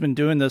someone who's been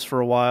doing this for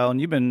a while, and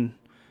you've been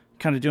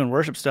kind of doing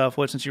worship stuff,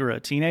 since you were a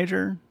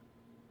teenager?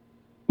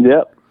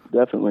 Yep,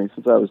 definitely.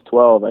 Since I was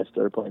 12, I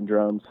started playing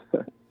drums.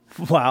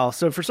 Wow.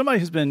 So for somebody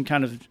who's been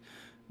kind of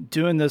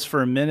doing this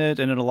for a minute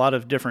and in a lot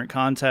of different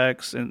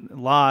contexts and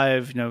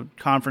live,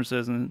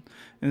 conferences and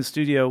in the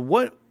studio,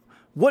 what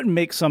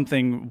makes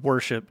something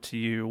worship to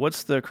you?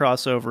 What's the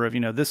crossover of,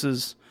 this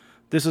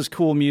is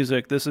cool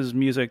music, this is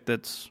music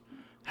that's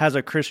has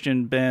a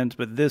Christian bent,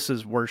 but this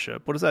is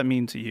worship. What does that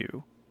mean to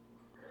you?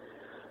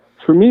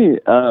 For me,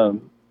 I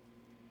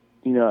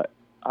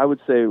would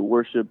say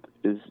worship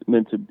is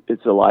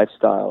it's a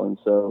lifestyle. And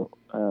so,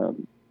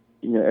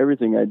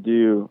 everything I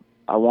do,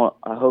 I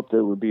hope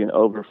there would be an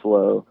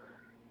overflow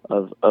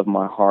of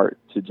my heart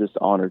to just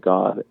honor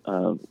God,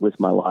 with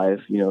my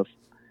life.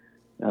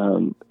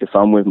 If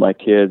I'm with my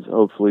kids,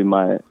 hopefully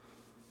my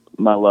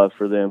love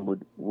for them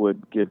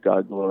would give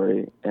God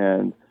glory.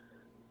 And,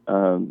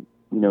 in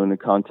the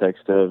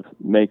context of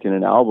making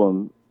an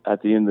album,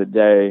 at the end of the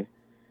day,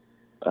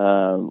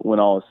 when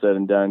all is said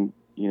and done,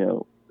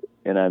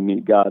 and I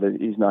meet God,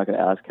 he's not going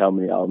to ask how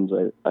many albums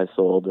I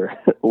sold or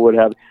what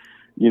have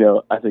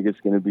you. I think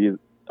it's going to be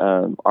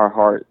our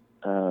heart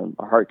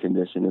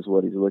condition is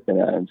what he's looking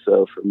at. And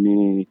so for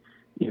me,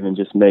 even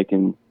just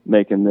making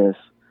this,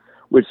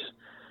 which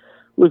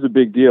was a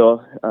big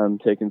deal,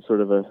 taking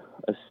sort of a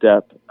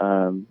step,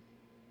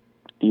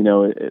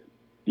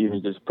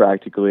 even just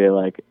practically,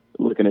 like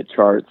looking at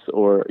charts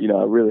or,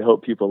 I really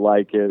hope people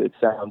like it. It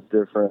sounds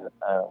different,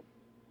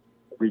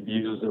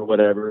 reviews or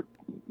whatever.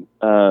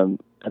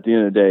 At the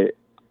end of the day,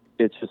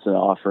 it's just an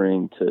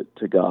offering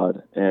to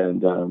God.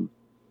 And,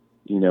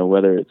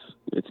 whether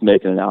it's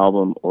making an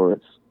album or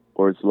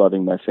it's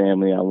loving my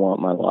family, I want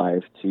my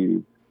life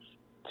to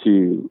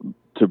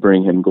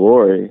bring him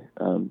glory,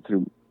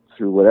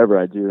 through whatever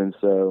I do. And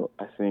so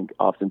I think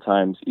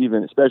oftentimes,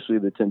 even especially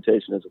the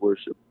temptation as a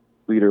worship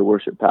leader,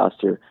 worship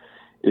pastor,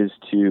 is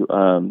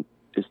to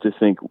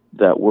think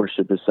that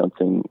worship is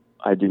something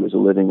I do as a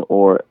living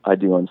or I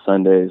do on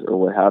Sundays or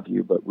what have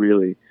you. But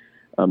really,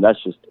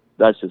 that's just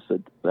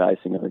the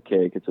icing on the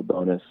cake. It's a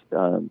bonus.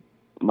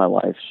 My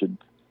life should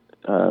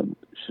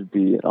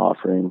be an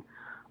offering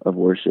of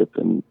worship,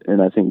 and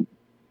I think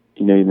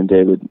even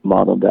David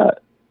modeled that,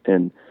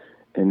 and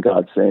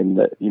God saying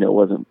that it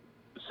wasn't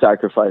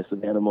sacrifice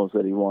of animals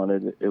that he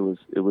wanted, it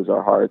was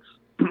our hearts.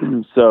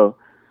 so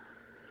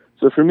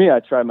for me, I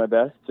try my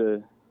best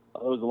to.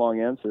 That was a long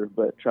answer,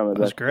 but try my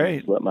best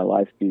to let my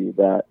life be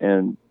that.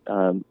 And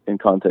in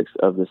context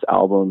of this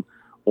album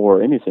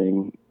or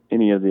anything,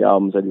 any of the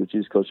albums I do with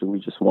Jesus Culture, we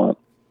just want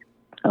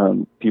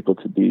people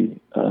to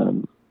be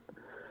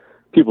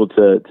people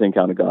to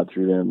encounter God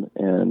through them,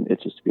 and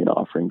it's just to be an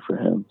offering for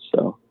him.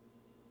 So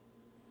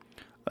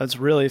that's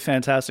really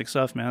fantastic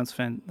stuff, man.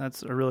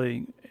 That's a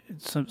really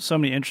so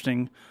many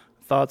interesting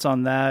thoughts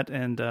on that.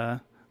 And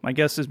my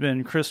guest has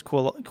been Chris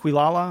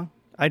Quilala.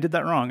 I did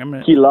that wrong.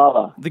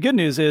 Kilala. The good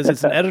news is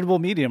it's an editable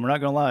medium. We're not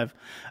going live.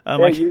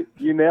 You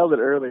nailed it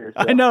earlier.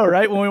 So. I know,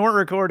 right? When we weren't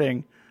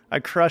recording,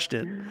 I crushed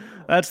it.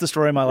 That's the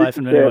story of my life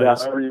in many Say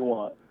ways. it however you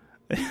want.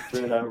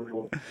 Say it however you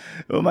want.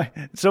 Well,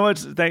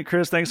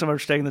 Chris, thanks so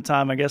much for taking the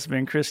time. I guess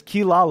being Chris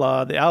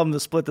Kilala, the album that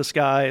split the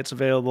sky. It's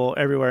available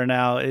everywhere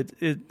now.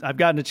 I've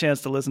gotten a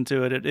chance to listen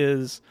to it. It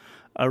is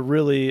a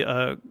really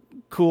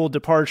cool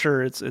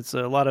departure. It's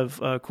a lot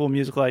of cool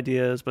musical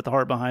ideas, but the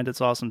heart behind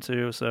it's awesome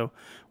too. So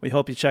we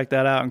hope you check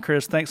that out. And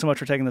Chris, thanks so much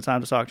for taking the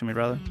time to talk to me,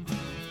 brother.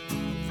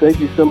 Thank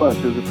you so much.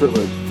 It was a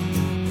privilege.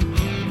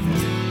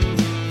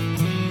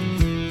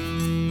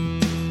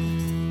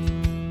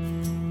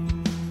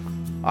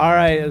 All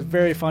right, it was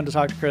very fun to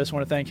talk to Chris. I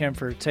want to thank him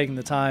for taking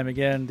the time.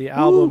 Again, the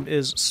album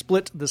is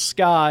Split the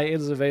Sky. It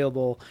is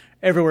available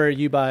everywhere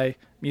you buy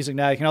music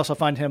now. You can also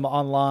find him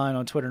online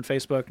on Twitter and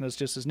Facebook, and it's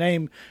just his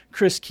name,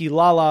 Chris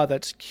Quilala.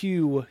 That's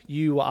Quilala.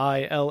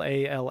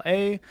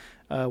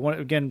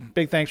 Again,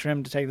 big thanks for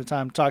him to take the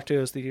time to talk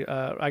to us.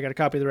 I got a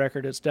copy of the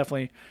record. It's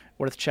definitely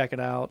worth checking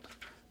out.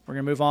 We're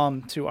going to move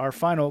on to our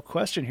final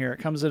question here.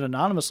 It comes in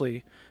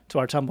anonymously to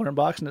our Tumblr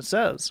inbox, and it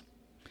says,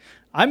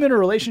 I'm in a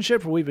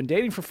relationship where we've been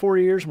dating for 4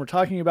 years, and we're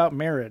talking about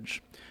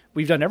marriage.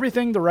 We've done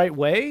everything the right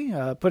way,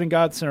 putting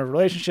God in a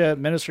relationship,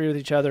 ministry with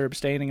each other,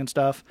 abstaining and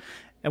stuff,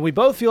 and we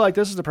both feel like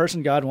this is the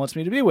person God wants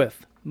me to be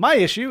with. My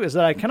issue is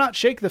that I cannot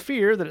shake the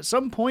fear that at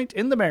some point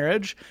in the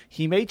marriage,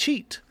 he may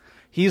cheat.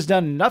 He's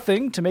done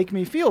nothing to make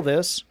me feel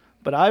this,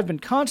 but I've been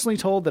constantly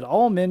told that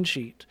all men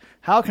cheat.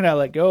 How can I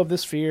let go of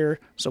this fear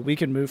so we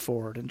can move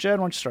forward? And Jed,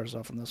 why don't you start us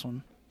off on this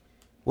one?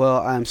 Well,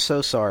 I'm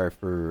so sorry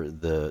for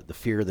the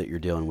fear that you're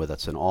dealing with.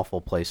 That's an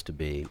awful place to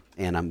be,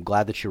 and I'm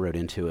glad that you wrote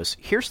into us.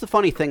 Here's the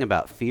funny thing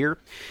about fear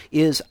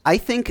is I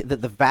think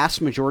that the vast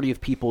majority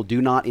of people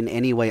do not in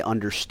any way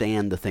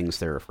understand the things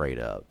they're afraid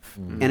of.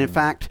 Mm-hmm. And in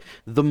fact,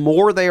 the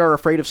more they are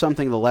afraid of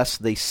something, the less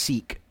they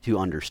seek to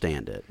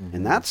understand it. Mm-hmm.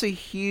 And that's a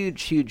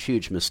huge, huge,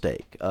 huge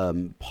mistake.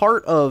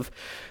 Part of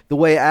the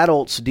way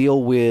adults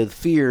deal with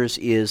fears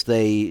is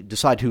they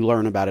decide to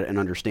learn about it and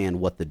understand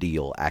what the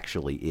deal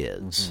actually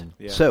is.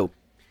 Mm-hmm. Yeah. So,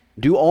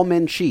 do all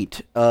men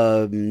cheat?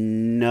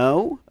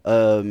 No.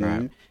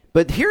 Right.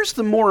 But here's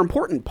the more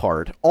important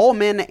part. All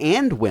men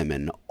and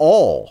women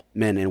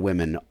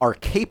are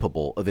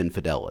capable of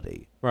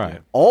infidelity.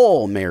 Right.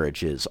 All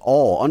marriages,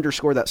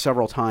 underscore that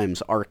several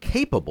times, are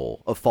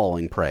capable of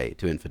falling prey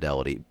to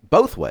infidelity,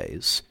 both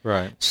ways.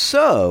 Right.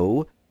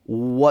 So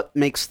what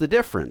makes the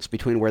difference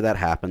between where that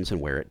happens and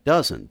where it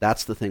doesn't?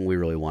 That's the thing we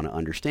really want to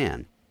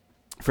understand.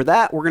 For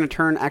that, we're going to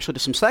turn actually to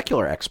some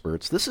secular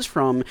experts. This is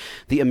from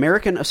the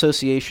American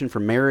Association for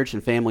Marriage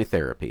and Family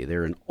Therapy.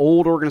 They're an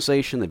old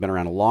organization. They've been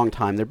around a long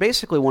time. They're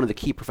basically one of the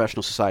key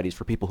professional societies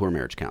for people who are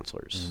marriage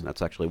counselors. Mm.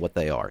 That's actually what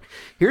they are.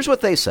 Here's what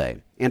they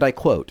say, and I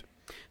quote,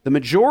 "The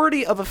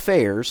majority of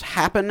affairs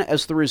happen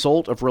as the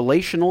result of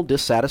relational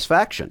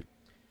dissatisfaction.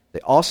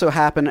 They also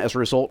happen as a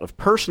result of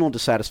personal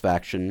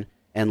dissatisfaction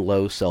and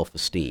low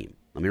self-esteem."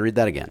 Let me read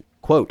that again.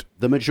 Quote,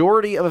 "The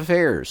majority of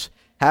affairs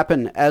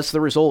happen as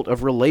the result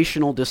of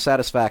relational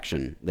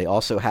dissatisfaction. They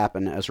also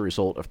happen as a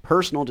result of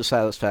personal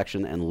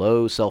dissatisfaction and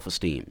low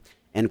self-esteem."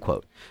 End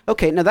quote.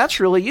 Okay, now that's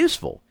really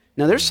useful.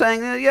 Now they're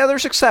saying,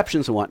 there's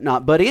exceptions and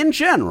whatnot, but in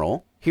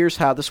general, here's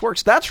how this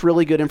works. That's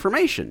really good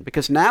information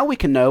because now we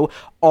can know,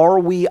 are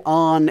we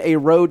on a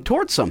road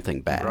towards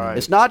something bad? Right.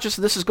 It's not just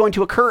this is going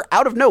to occur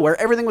out of nowhere.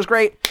 Everything was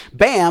great.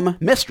 Bam,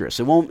 mistress.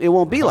 It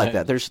won't be like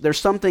that. There's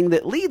something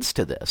that leads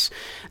to this.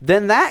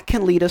 Then that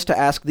can lead us to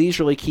ask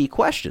these really key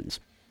questions.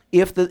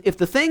 If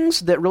the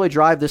things that really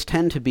drive this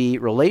tend to be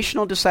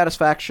relational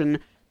dissatisfaction,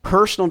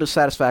 personal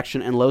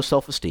dissatisfaction, and low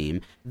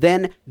self-esteem,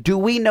 then do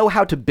we know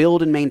how to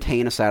build and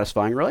maintain a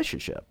satisfying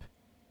relationship?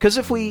 Because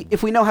if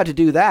we know how to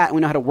do that, and we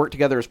know how to work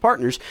together as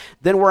partners,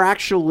 then we're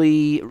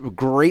actually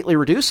greatly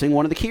reducing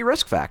one of the key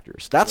risk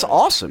factors. That's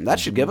awesome. That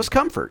should give us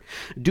comfort.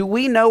 Do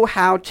we know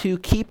how to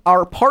keep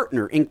our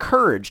partner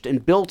encouraged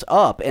and built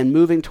up and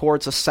moving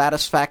towards a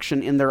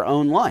satisfaction in their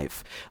own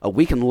life?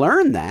 We can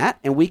learn that,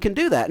 and we can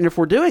do that. And if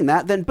we're doing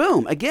that, then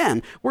boom,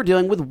 again, we're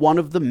dealing with one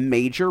of the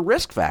major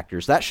risk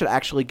factors. That should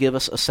actually give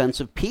us a sense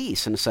of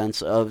peace and a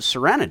sense of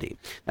serenity.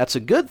 That's a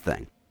good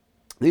thing.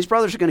 These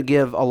brothers are going to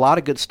give a lot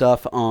of good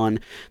stuff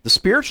on the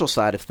spiritual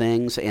side of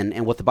things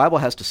and what the Bible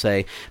has to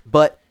say,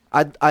 but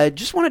I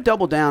just want to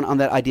double down on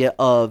that idea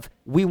of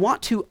we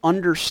want to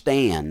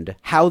understand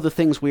how the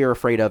things we are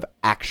afraid of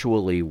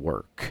actually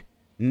work.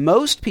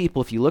 Most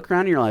people, if you look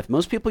around in your life,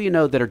 most people you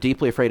know that are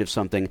deeply afraid of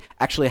something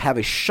actually have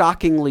a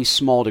shockingly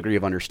small degree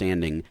of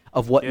understanding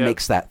of what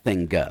makes that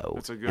thing go.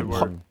 That's a good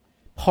word.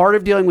 Part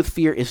of dealing with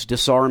fear is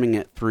disarming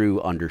it through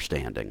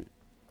understanding.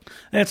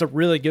 And it's a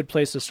really good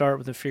place to start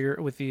with the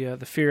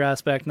fear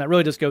aspect, and that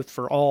really just goes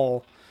for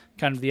all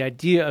kind of the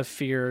idea of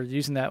fear.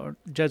 Using that,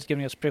 Jed's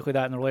giving us particularly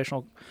that in the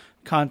relational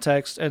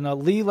context. And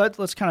Lee,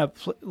 let's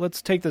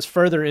take this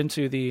further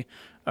into the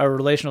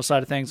relational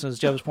side of things, as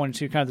Jed was pointing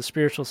to, kind of the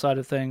spiritual side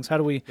of things. How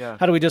do we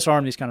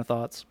disarm these kind of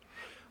thoughts?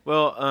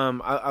 Well,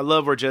 I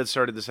love where Jed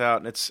started this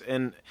out,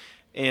 and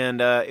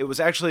And it was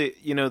actually,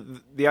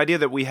 the idea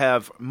that we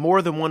have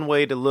more than one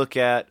way to look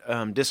at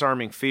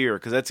disarming fear,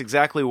 because that's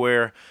exactly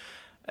where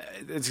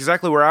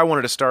I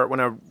wanted to start when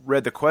I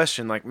read the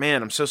question. Like,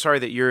 man, I'm so sorry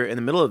that you're in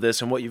the middle of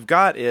this, and what you've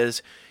got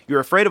is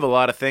you're afraid of a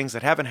lot of things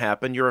that haven't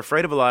happened. You're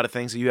afraid of a lot of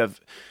things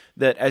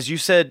that, as you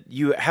said,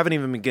 you haven't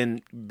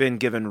even been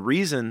given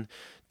reason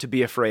to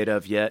be afraid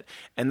of yet,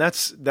 and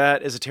that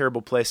is a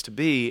terrible place to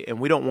be, and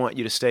we don't want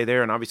you to stay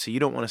there, and obviously you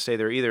don't want to stay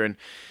there either.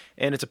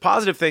 And it's a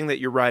positive thing that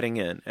you're writing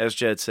in, as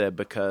Jed said,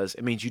 because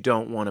it means you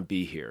don't want to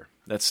be here.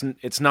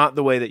 It's not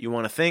the way that you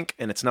want to think,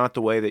 and it's not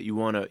the way that you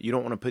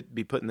don't want to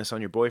be putting this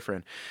on your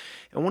boyfriend.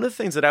 And one of the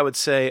things that I would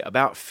say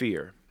about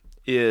fear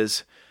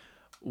is,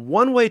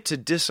 one way to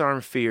disarm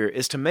fear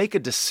is to make a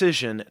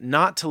decision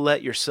not to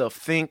let yourself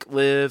think,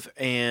 live,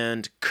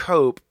 and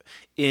cope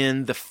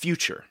in the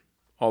future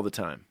all the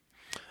time.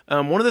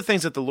 One of the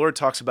things that the Lord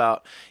talks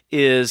about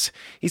is,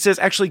 he says,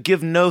 actually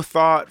give no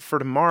thought for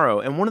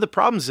tomorrow. And one of the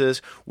problems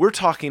is, we're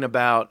talking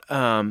about,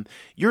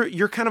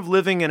 you're kind of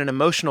living in an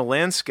emotional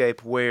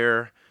landscape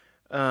where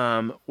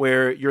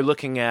you're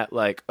looking at,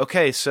 like,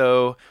 okay,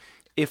 so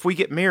if we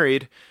get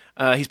married,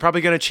 he's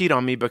probably going to cheat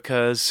on me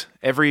because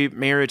every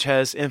marriage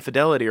has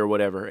infidelity or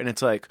whatever. And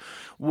it's like,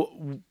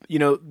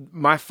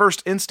 my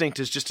first instinct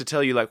is just to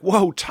tell you, like,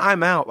 whoa,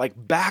 time out, like,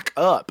 back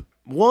up.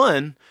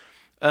 One,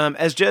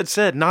 as Jed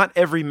said, not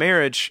every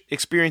marriage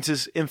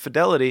experiences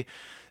infidelity.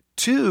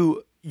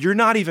 Two, you're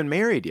not even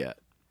married yet.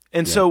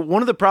 And so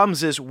one of the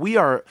problems is we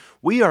are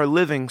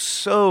living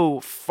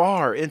so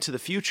far into the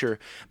future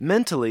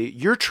mentally.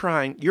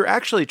 You're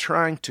actually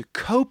trying to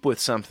cope with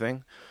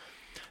something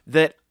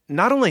that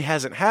not only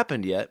hasn't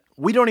happened yet,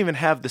 we don't even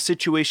have the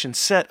situation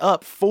set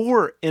up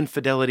for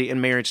infidelity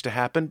in marriage to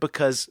happen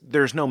because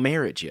there's no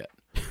marriage yet.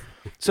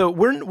 So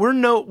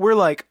we're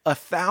like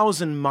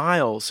 1,000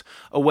 miles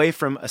away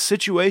from a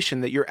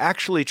situation that you're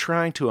actually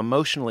trying to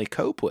emotionally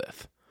cope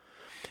with.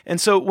 And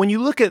so when you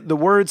look at the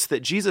words that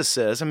Jesus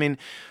says, I mean,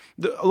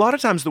 a lot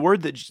of times the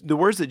words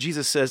that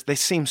Jesus says, they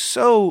seem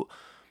so,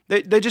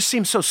 they just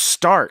seem so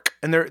stark,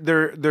 and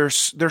they're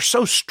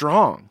so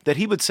strong that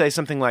he would say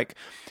something like,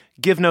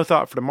 "Give no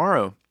thought for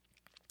tomorrow."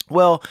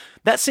 Well,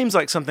 that seems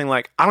like something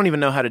like, I don't even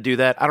know how to do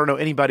that. I don't know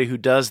anybody who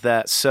does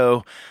that.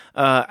 So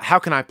how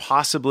can I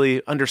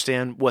possibly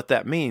understand what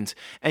that means?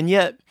 And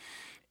yet,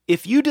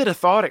 if you did a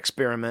thought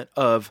experiment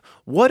of,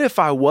 what if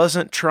I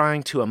wasn't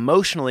trying to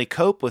emotionally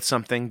cope with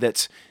something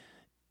that's,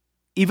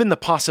 even the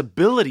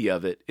possibility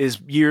of it is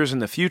years in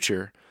the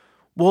future,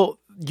 well,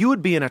 you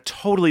would be in a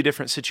totally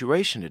different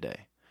situation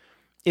today.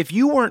 If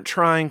you weren't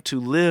trying to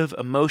live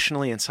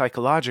emotionally and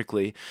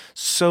psychologically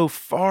so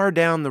far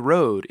down the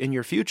road in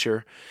your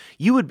future,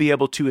 you would be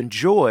able to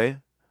enjoy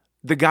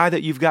the guy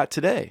that you've got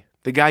today,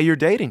 the guy you're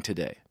dating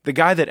today, the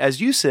guy that,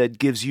 as you said,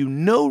 gives you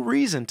no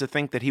reason to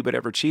think that he would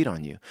ever cheat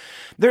on you.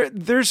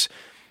 There's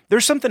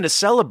something to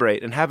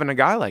celebrate in having a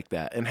guy like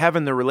that and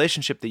having the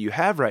relationship that you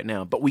have right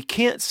now, but we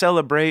can't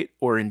celebrate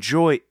or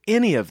enjoy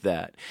any of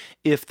that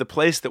if the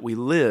place that we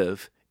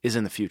live is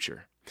in the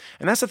future.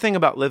 And that's the thing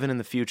about living in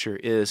the future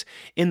is,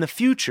 in the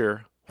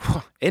future,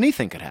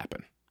 anything could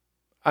happen.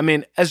 I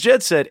mean, as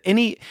Jed said,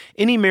 any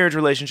marriage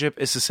relationship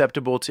is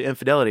susceptible to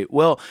infidelity.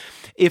 Well,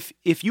 if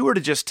you were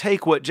to just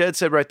take what Jed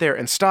said right there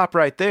and stop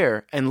right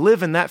there and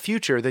live in that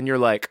future, then you're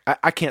like,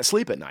 I can't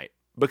sleep at night,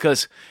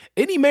 because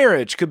any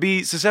marriage could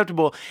be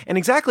susceptible. And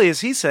exactly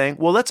as he's saying,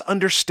 well, let's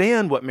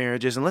understand what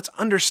marriage is, and let's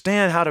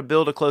understand how to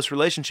build a close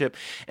relationship,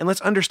 and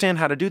let's understand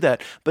how to do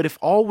that. But if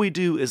all we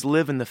do is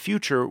live in the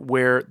future,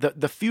 where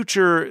the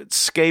future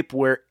scape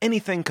where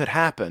anything could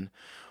happen,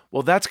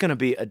 well, that's going to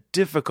be a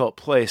difficult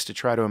place to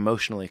try to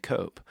emotionally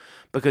cope,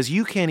 because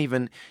you can't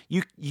even,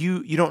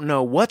 you don't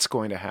know what's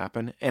going to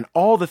happen, and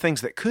all the things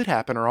that could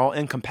happen are all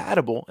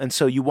incompatible, and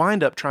so you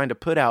wind up trying to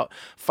put out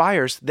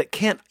fires that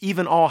can't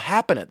even all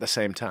happen at the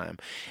same time,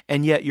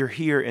 and yet you're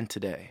here in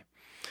today.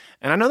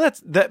 And I know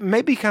that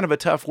may be kind of a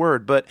tough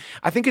word, but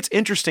I think it's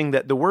interesting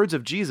that the words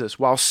of Jesus,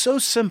 while so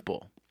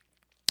simple,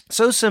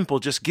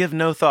 just give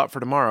no thought for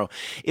tomorrow.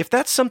 If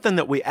that's something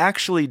that we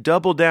actually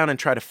double down and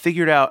try to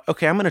figure it out,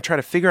 okay, I'm going to try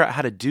to figure out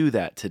how to do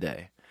that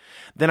today,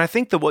 then I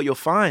think that what you'll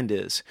find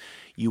is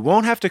you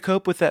won't have to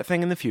cope with that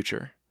thing in the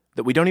future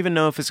that we don't even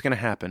know if it's going to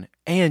happen,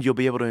 and you'll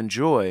be able to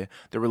enjoy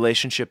the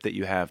relationship that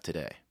you have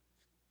today.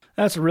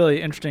 That's a really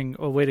interesting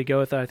way to go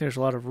with that. I think there's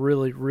a lot of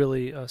really,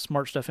 really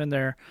smart stuff in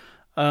there.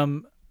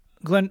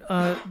 Glenn,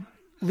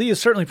 Lee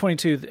is certainly pointing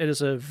to it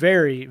as a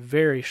very,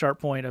 very sharp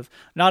point of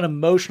not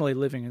emotionally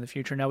living in the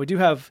future. Now, we do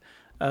have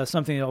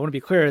something that I want to be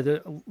clear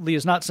that Lee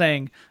is not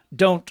saying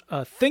don't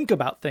think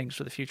about things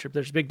for the future. But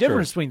there's a big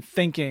difference between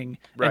thinking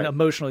and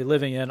emotionally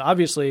living in.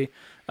 Obviously,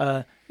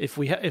 if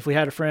we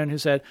had a friend who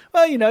said,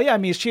 well,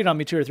 he's cheated on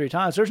me 2 or 3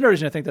 times, there's no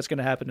reason to think that's going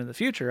to happen in the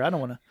future. I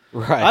don't want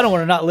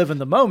to not live in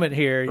the moment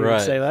here. You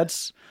would say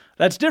that's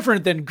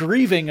different than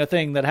grieving a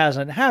thing that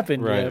hasn't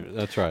happened yet. Right,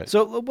 that's right.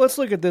 So let's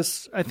look at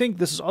this. I think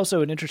this is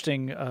also an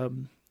interesting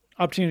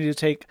opportunity to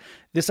take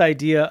this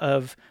idea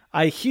of,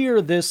 I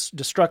hear this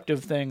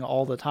destructive thing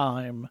all the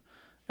time,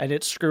 and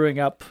it's screwing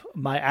up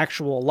my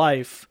actual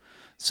life.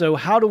 So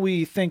how do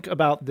we think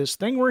about this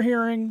thing we're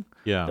hearing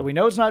Yeah. that we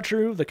know is not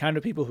true, the kind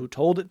of people who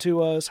told it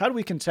to us? How do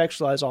we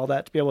contextualize all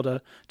that to be able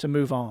to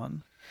move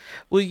on?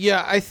 Well,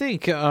 yeah, I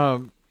think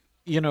when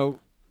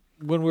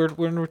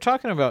we're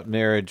talking about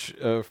marriage,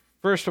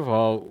 first of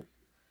all,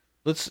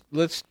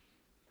 let's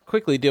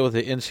quickly deal with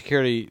the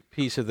insecurity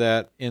piece of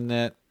that. In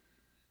that,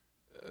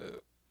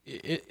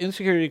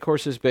 insecurity, of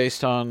course, is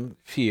based on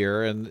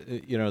fear, and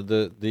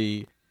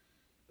the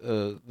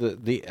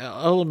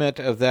element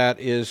of that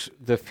is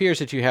the fears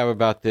that you have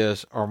about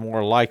this are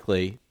more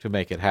likely to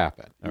make it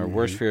happen. Our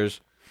worst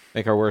fears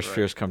make our worst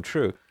fears come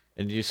true.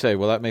 And you say,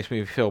 well, that makes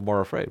me feel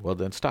more afraid. Well,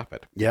 then stop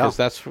it. Yeah.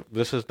 Because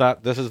this is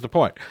the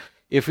point.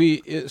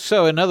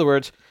 So in other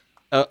words,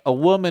 a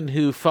woman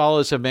who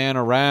follows a man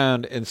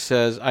around and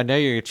says, I know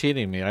you're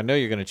cheating me. I know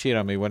you're going to cheat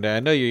on me one day. I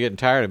know you're getting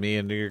tired of me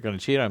and you're going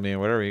to cheat on me and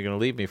whatever. You're going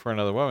to leave me for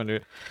another woman.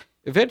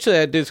 Eventually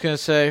that dude's going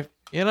to say,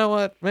 you know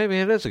what? Maybe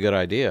it is a good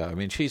idea. I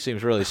mean, she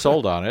seems really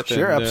sold on it.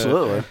 Sure, and,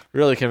 absolutely.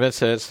 Really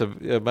convinced that it's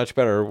a much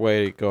better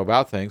way to go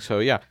about things. So,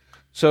 yeah.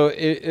 So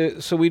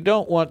we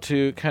don't want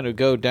to kind of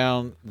go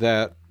down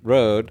that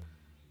road.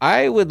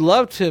 I would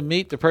love to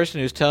meet the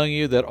person who's telling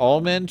you that all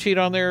men cheat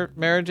on their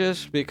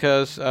marriages,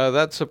 because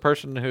that's a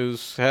person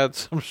who's had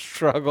some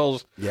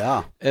struggles.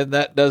 Yeah. And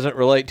that doesn't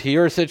relate to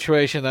your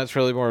situation. That's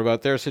really more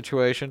about their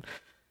situation.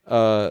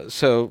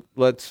 So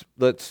let's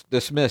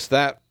dismiss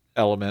that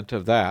element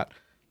of that.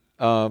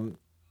 But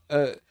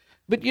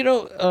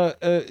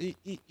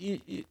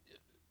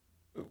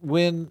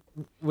when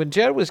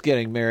Jed was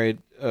getting married,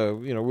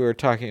 we were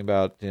talking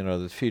about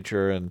the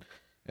future and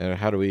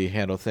how do we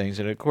handle things,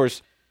 and of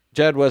course,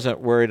 Jed wasn't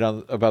worried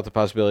about the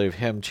possibility of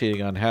him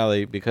cheating on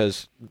Hallie,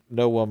 because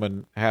no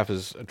woman half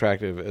as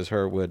attractive as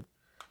her would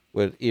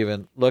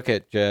even look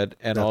at Jed,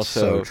 and That's also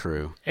so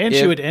true. And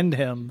she would end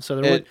him, so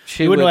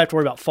you wouldn't have to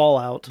worry about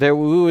fallout. We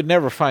would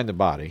never find the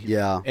body.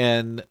 Yeah.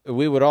 And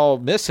we would all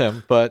miss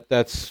him, but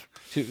it's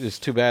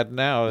too bad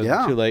now. It's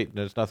Yeah. too late, and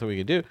there's nothing we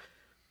can do.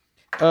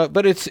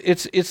 But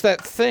it's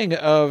that thing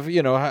of,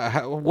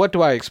 what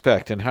do I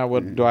expect, and how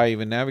do I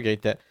even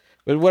navigate that?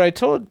 But what I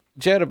told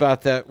Jed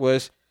about that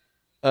was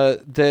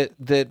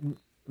that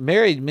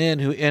married men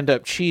who end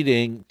up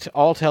cheating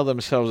all tell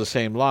themselves the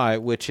same lie,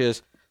 which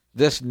is,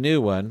 this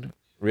new one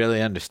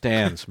really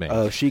understands me.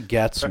 Oh, she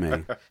gets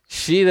me.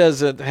 She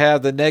doesn't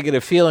have the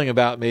negative feeling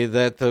about me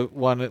that the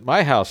one at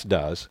my house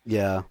does.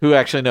 Yeah. Who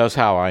actually knows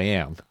how I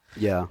am.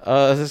 Yeah.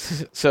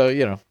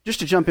 So. Just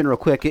to jump in real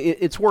quick,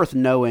 it's worth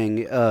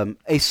knowing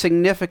a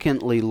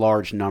significantly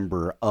large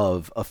number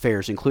of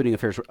affairs, including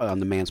affairs on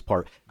the man's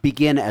part,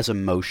 begin as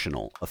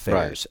emotional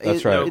affairs. Right.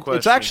 That's right. No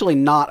It's actually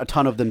not a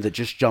ton of them that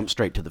just jump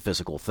straight to the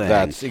physical thing.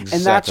 That's and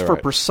exactly that's for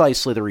right.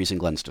 precisely the reason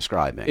Glenn's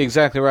describing.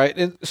 Exactly right.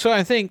 And so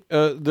I think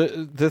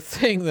the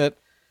thing that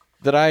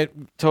I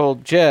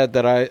told Jed,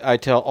 that I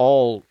tell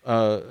all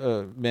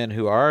men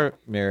who are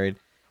married,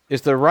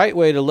 is the right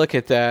way to look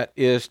at that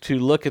is to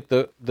look at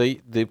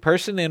the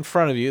person in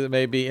front of you that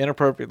may be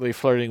inappropriately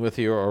flirting with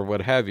you or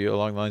what have you,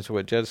 along the lines of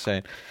what Jed's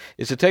saying,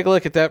 is to take a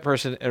look at that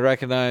person and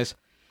recognize,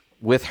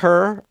 with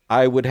her,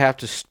 I would have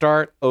to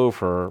start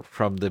over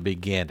from the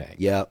beginning.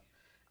 Yep.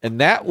 And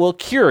that will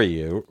cure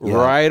you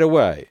right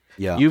away.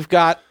 Yeah. You've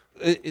got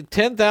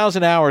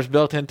 10,000 hours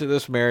built into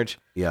this marriage.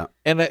 Yeah.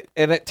 And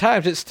at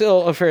times it's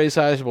still a fairly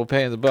sizable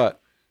pain in the butt.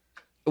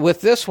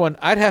 With this one,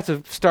 I'd have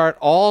to start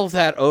all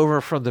that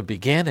over from the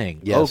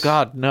beginning. Yes. Oh,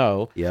 God,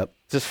 no. Yep.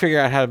 Just figure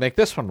out how to make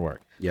this one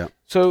work. Yep.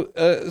 So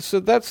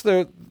that's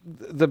the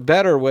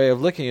better way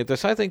of looking at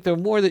this. I think the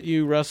more that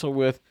you wrestle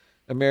with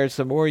a marriage,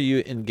 the more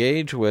you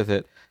engage with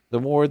it, the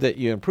more that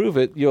you improve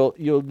it,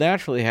 you'll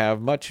naturally have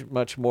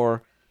much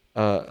more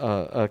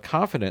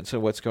confidence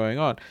in what's going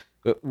on.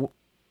 But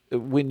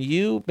when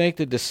you make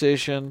the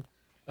decision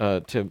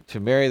to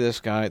marry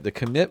this guy, the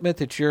commitment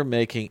that you're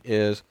making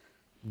is,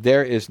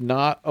 there is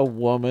not a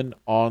woman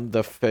on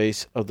the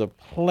face of the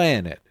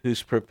planet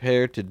who's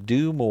prepared to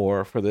do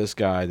more for this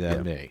guy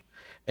than me.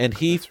 And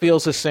he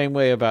feels the same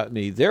way about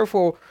me.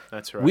 Therefore,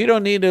 That's right. we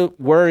don't need to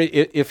worry.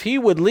 If he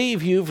would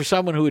leave you for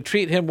someone who would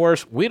treat him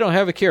worse, we don't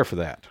have a cure for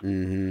that.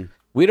 Mm-hmm.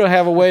 We don't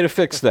have a way to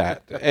fix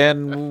that.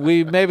 And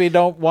we maybe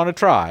don't want to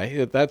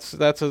try. That's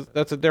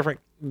a different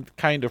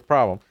kind of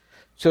problem.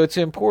 So it's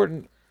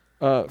important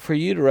for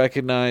you to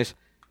recognize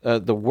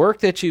the work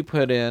that you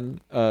put in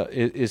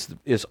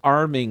is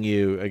arming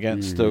you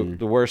against the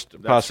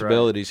worst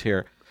possibilities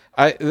here.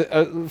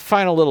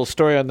 Final little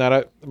story on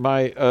that.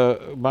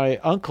 My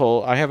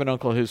uncle, I have an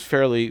uncle who's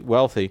fairly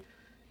wealthy,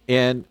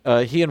 and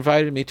he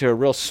invited me to a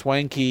real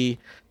swanky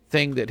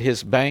thing that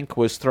his bank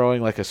was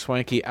throwing, like a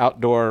swanky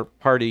outdoor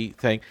party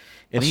thing.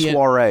 And A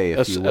soiree,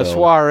 if you will. A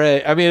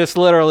soiree. I mean, it's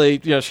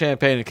literally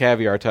champagne and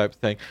caviar type of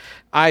thing.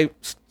 I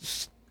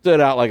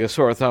stood out like a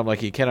sore thumb,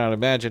 like you cannot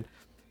imagine.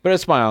 But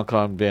it's my uncle.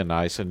 I'm being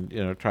nice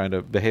and trying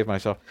to behave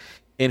myself.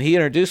 And he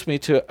introduced me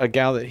to a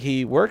gal that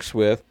he works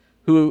with,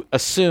 who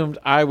assumed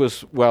I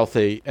was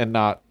wealthy and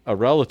not a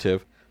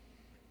relative.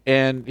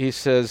 And he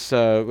says,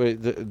 I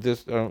want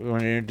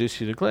to introduce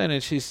you to Glenn.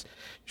 And she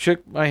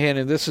shook my hand,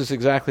 and this is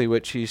exactly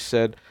what she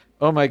said.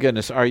 Oh, my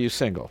goodness, are you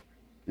single?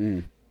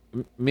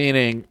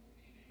 Meaning,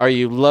 are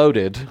you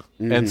loaded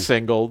and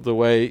single the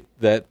way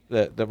that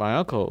my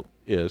uncle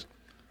is?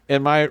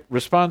 And my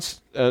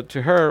response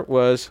to her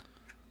was,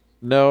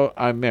 no,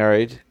 I'm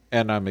married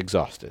and I'm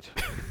exhausted.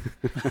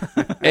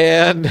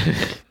 and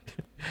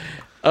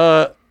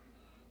by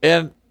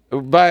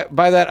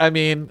that I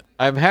mean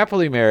I'm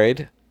happily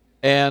married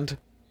and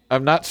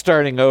I'm not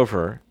starting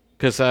over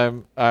because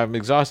I'm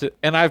exhausted,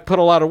 and I've put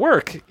a lot of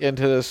work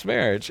into this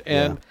marriage,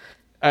 and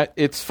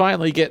it's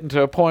finally getting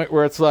to a point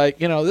where it's like,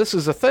 this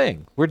is a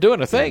thing. We're doing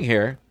a thing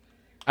here.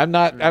 I'm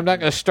not going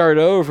to start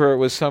over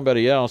with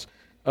somebody else.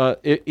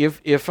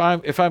 If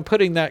I'm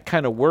putting that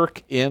kind of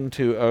work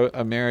into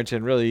a marriage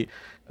and really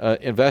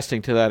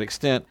investing to that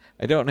extent,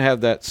 I don't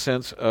have that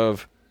sense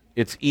of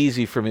it's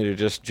easy for me to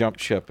just jump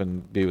ship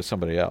and be with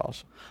somebody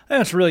else.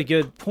 That's a really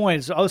good point.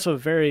 It's also a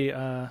very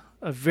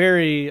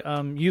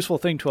useful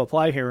thing to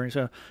apply here.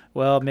 So,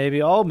 well,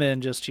 maybe all men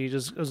just cheat,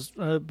 as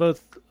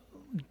both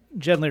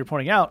Jed and Lee are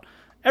pointing out.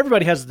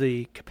 Everybody has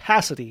the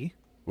capacity.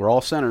 We're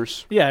all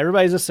sinners. Yeah,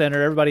 everybody's a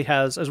sinner. Everybody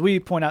has, as we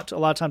point out a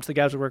lot of times to the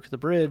guys who work at the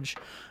bridge,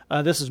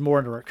 this is more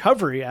in a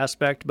recovery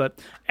aspect, but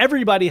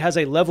everybody has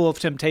a level of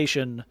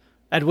temptation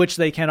at which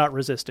they cannot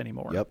resist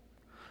anymore. Yep.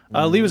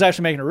 Lee was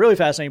actually making a really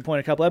fascinating point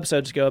a couple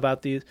episodes ago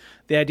about the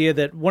idea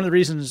that one of the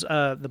reasons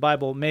the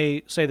Bible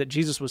may say that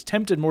Jesus was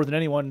tempted more than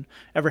anyone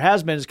ever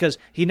has been is because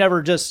he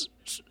never just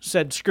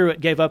said, screw it,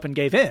 gave up and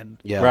gave in.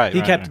 Yeah. Right.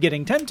 He kept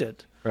getting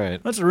tempted.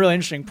 Right. That's a really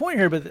interesting point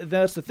here, but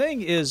that's the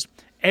thing is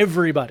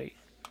everybody,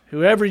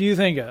 whoever you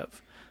think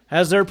of,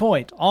 has their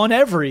point on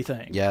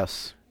everything.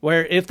 Yes.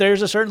 Where if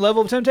there's a certain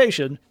level of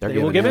temptation, they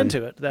will give in.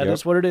 into it. That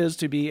is what it is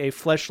to be a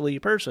fleshly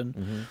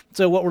person.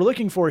 So what we're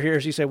looking for here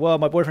is you say, well,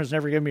 my boyfriend's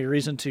never given me a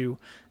reason to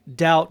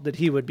doubt that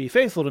he would be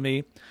faithful to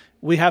me.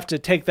 We have to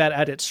take that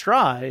at its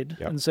stride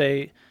and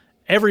say,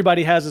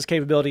 everybody has this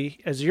capability.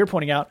 As you're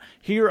pointing out,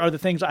 here are the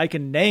things I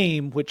can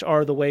name, which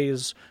are the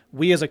ways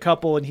we as a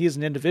couple and he as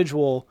an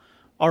individual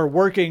are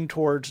working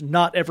towards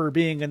not ever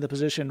being in the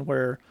position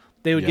where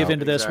they would give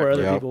into this where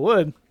other people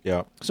would.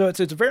 Yeah. So it's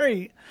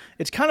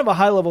kind of a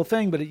high level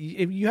thing, but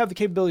if you have the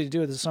capability to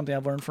do it, this is something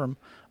I've learned from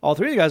all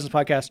three of you guys in this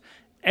podcast.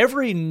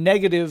 Every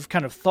negative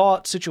kind of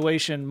thought,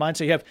 situation,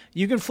 mindset you have,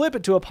 you can flip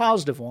it to a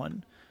positive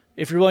one.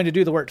 If you're willing to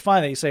do the work to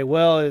find that, you say,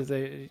 well,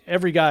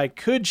 every guy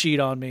could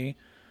cheat on me.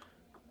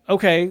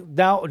 Okay,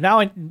 now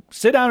I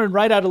sit down and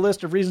write out a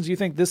list of reasons you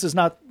think this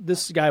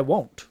guy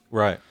won't.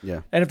 Right.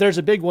 Yeah. And if there's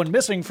a big one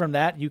missing from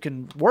that, you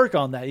can work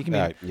on that. You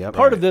can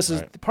part of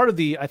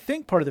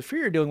the fear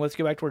you're dealing with, to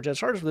go back to where Jed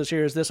started with this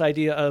here, is this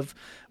idea of,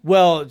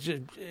 well,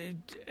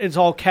 it's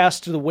all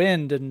cast to the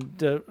wind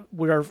and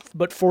we are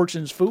but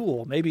fortune's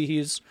fool. Maybe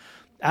he's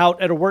out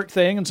at a work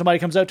thing and somebody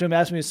comes up to him,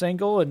 asks me to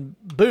single, and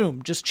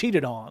boom, just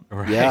cheated on.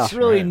 Right. Yeah. It's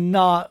really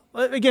not.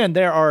 Again,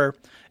 there are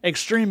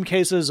extreme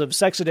cases of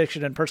sex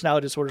addiction and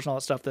personality disorders and all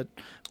that stuff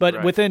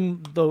but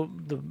within the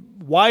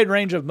wide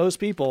range of most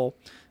people,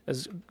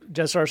 as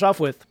Jed starts off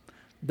with,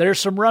 there's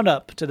some run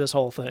up to this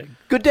whole thing.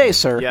 Good day,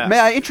 sir. Yeah. May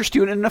I interest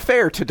you in an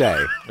affair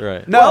today?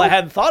 Right. No, Well, I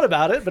hadn't thought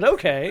about it, but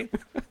okay.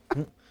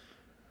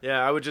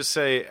 Yeah, I would just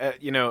say,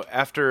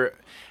 after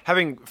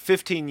having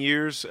 15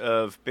 years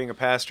of being a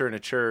pastor in a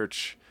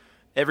church,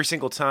 every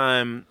single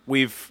time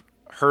we've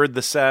heard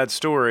the sad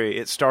story,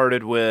 it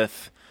started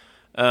with,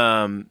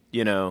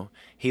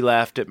 he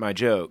laughed at my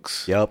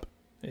jokes. Yep.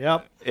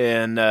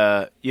 And,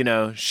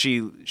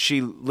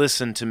 she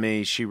listened to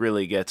me. She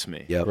really gets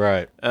me. Yep.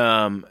 Right.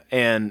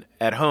 And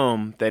at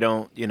home, they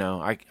don't,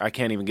 I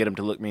can't even get them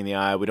to look me in the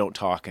eye. We don't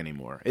talk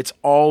anymore. It's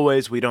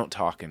always, we don't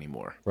talk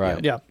anymore.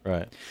 Right. Yeah.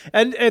 Right.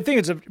 And I think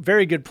it's a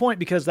very good point,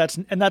 because that's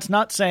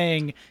not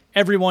saying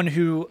everyone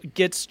who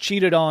gets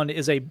cheated on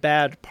is a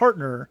bad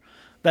partner.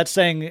 That's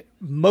saying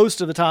most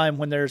of the time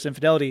when there's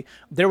infidelity,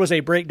 there was a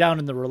breakdown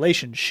in the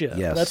relationship.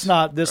 Yes. That's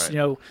not this,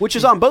 Which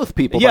is on both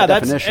people by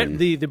definition.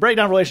 The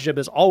breakdown relationship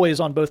is always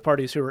on both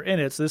parties who are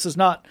in it. So this is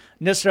not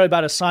necessarily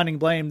about assigning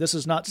blame. This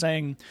is not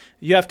saying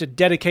you have to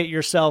dedicate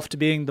yourself to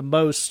being the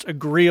most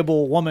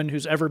agreeable woman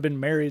who's ever been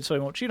married so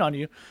he won't cheat on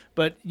you.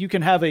 But you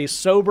can have a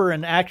sober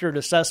and accurate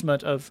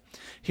assessment of,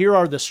 here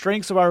are the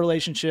strengths of our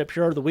relationship,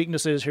 here are the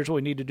weaknesses, here's what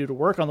we need to do to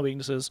work on the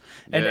weaknesses.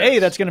 And A,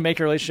 that's going to make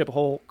your relationship a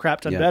whole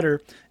crap ton better.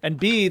 And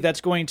B,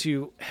 that's going to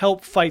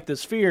help fight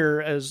this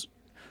fear, as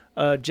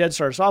Jed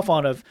starts off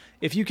on, of,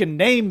 if you can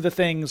name the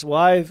things,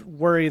 well, I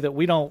worry that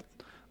we don't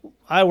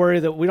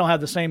have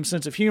the same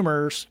sense of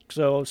humor,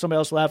 so somebody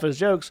else will laugh at his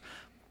jokes.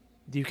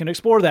 You can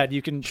explore that.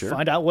 You can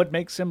find out what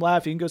makes him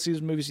laugh. You can go see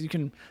his movies. You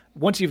can,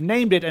 once you've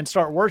named it and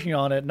start working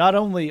on it, not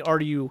only are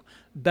you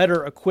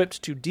better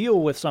equipped to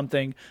deal with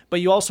something,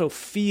 but you also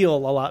feel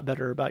a lot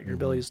better about your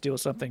abilities to deal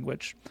with something,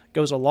 which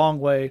goes a long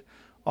way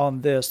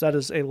on this. That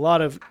is a lot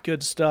of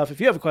good stuff. If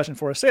you have a question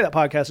for us, say that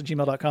podcast at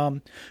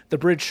gmail.com,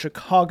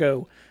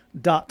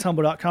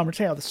 thebridgechicago.tumblr.com. We're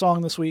taking out the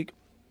song this week.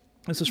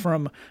 This is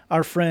from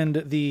our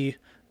friend, the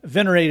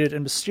venerated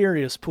and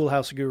mysterious Pool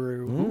House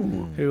Guru,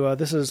 who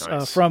this is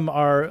from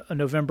our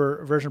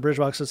November version of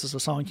Bridgebox. This is a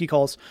song he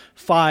calls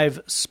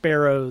 5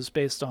 Sparrows,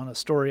 based on a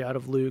story out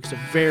of Luke. It's a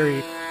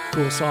very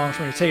cool song. So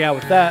we're going to take out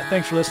with that.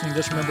 Thanks for listening.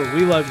 Just remember,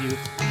 we love you.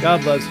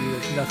 God loves you.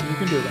 There's nothing you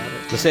can do about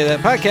it. To Say That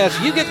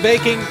podcast, you get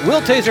baking,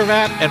 we'll taser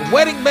Matt, and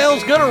wedding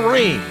bell's gonna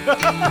ring.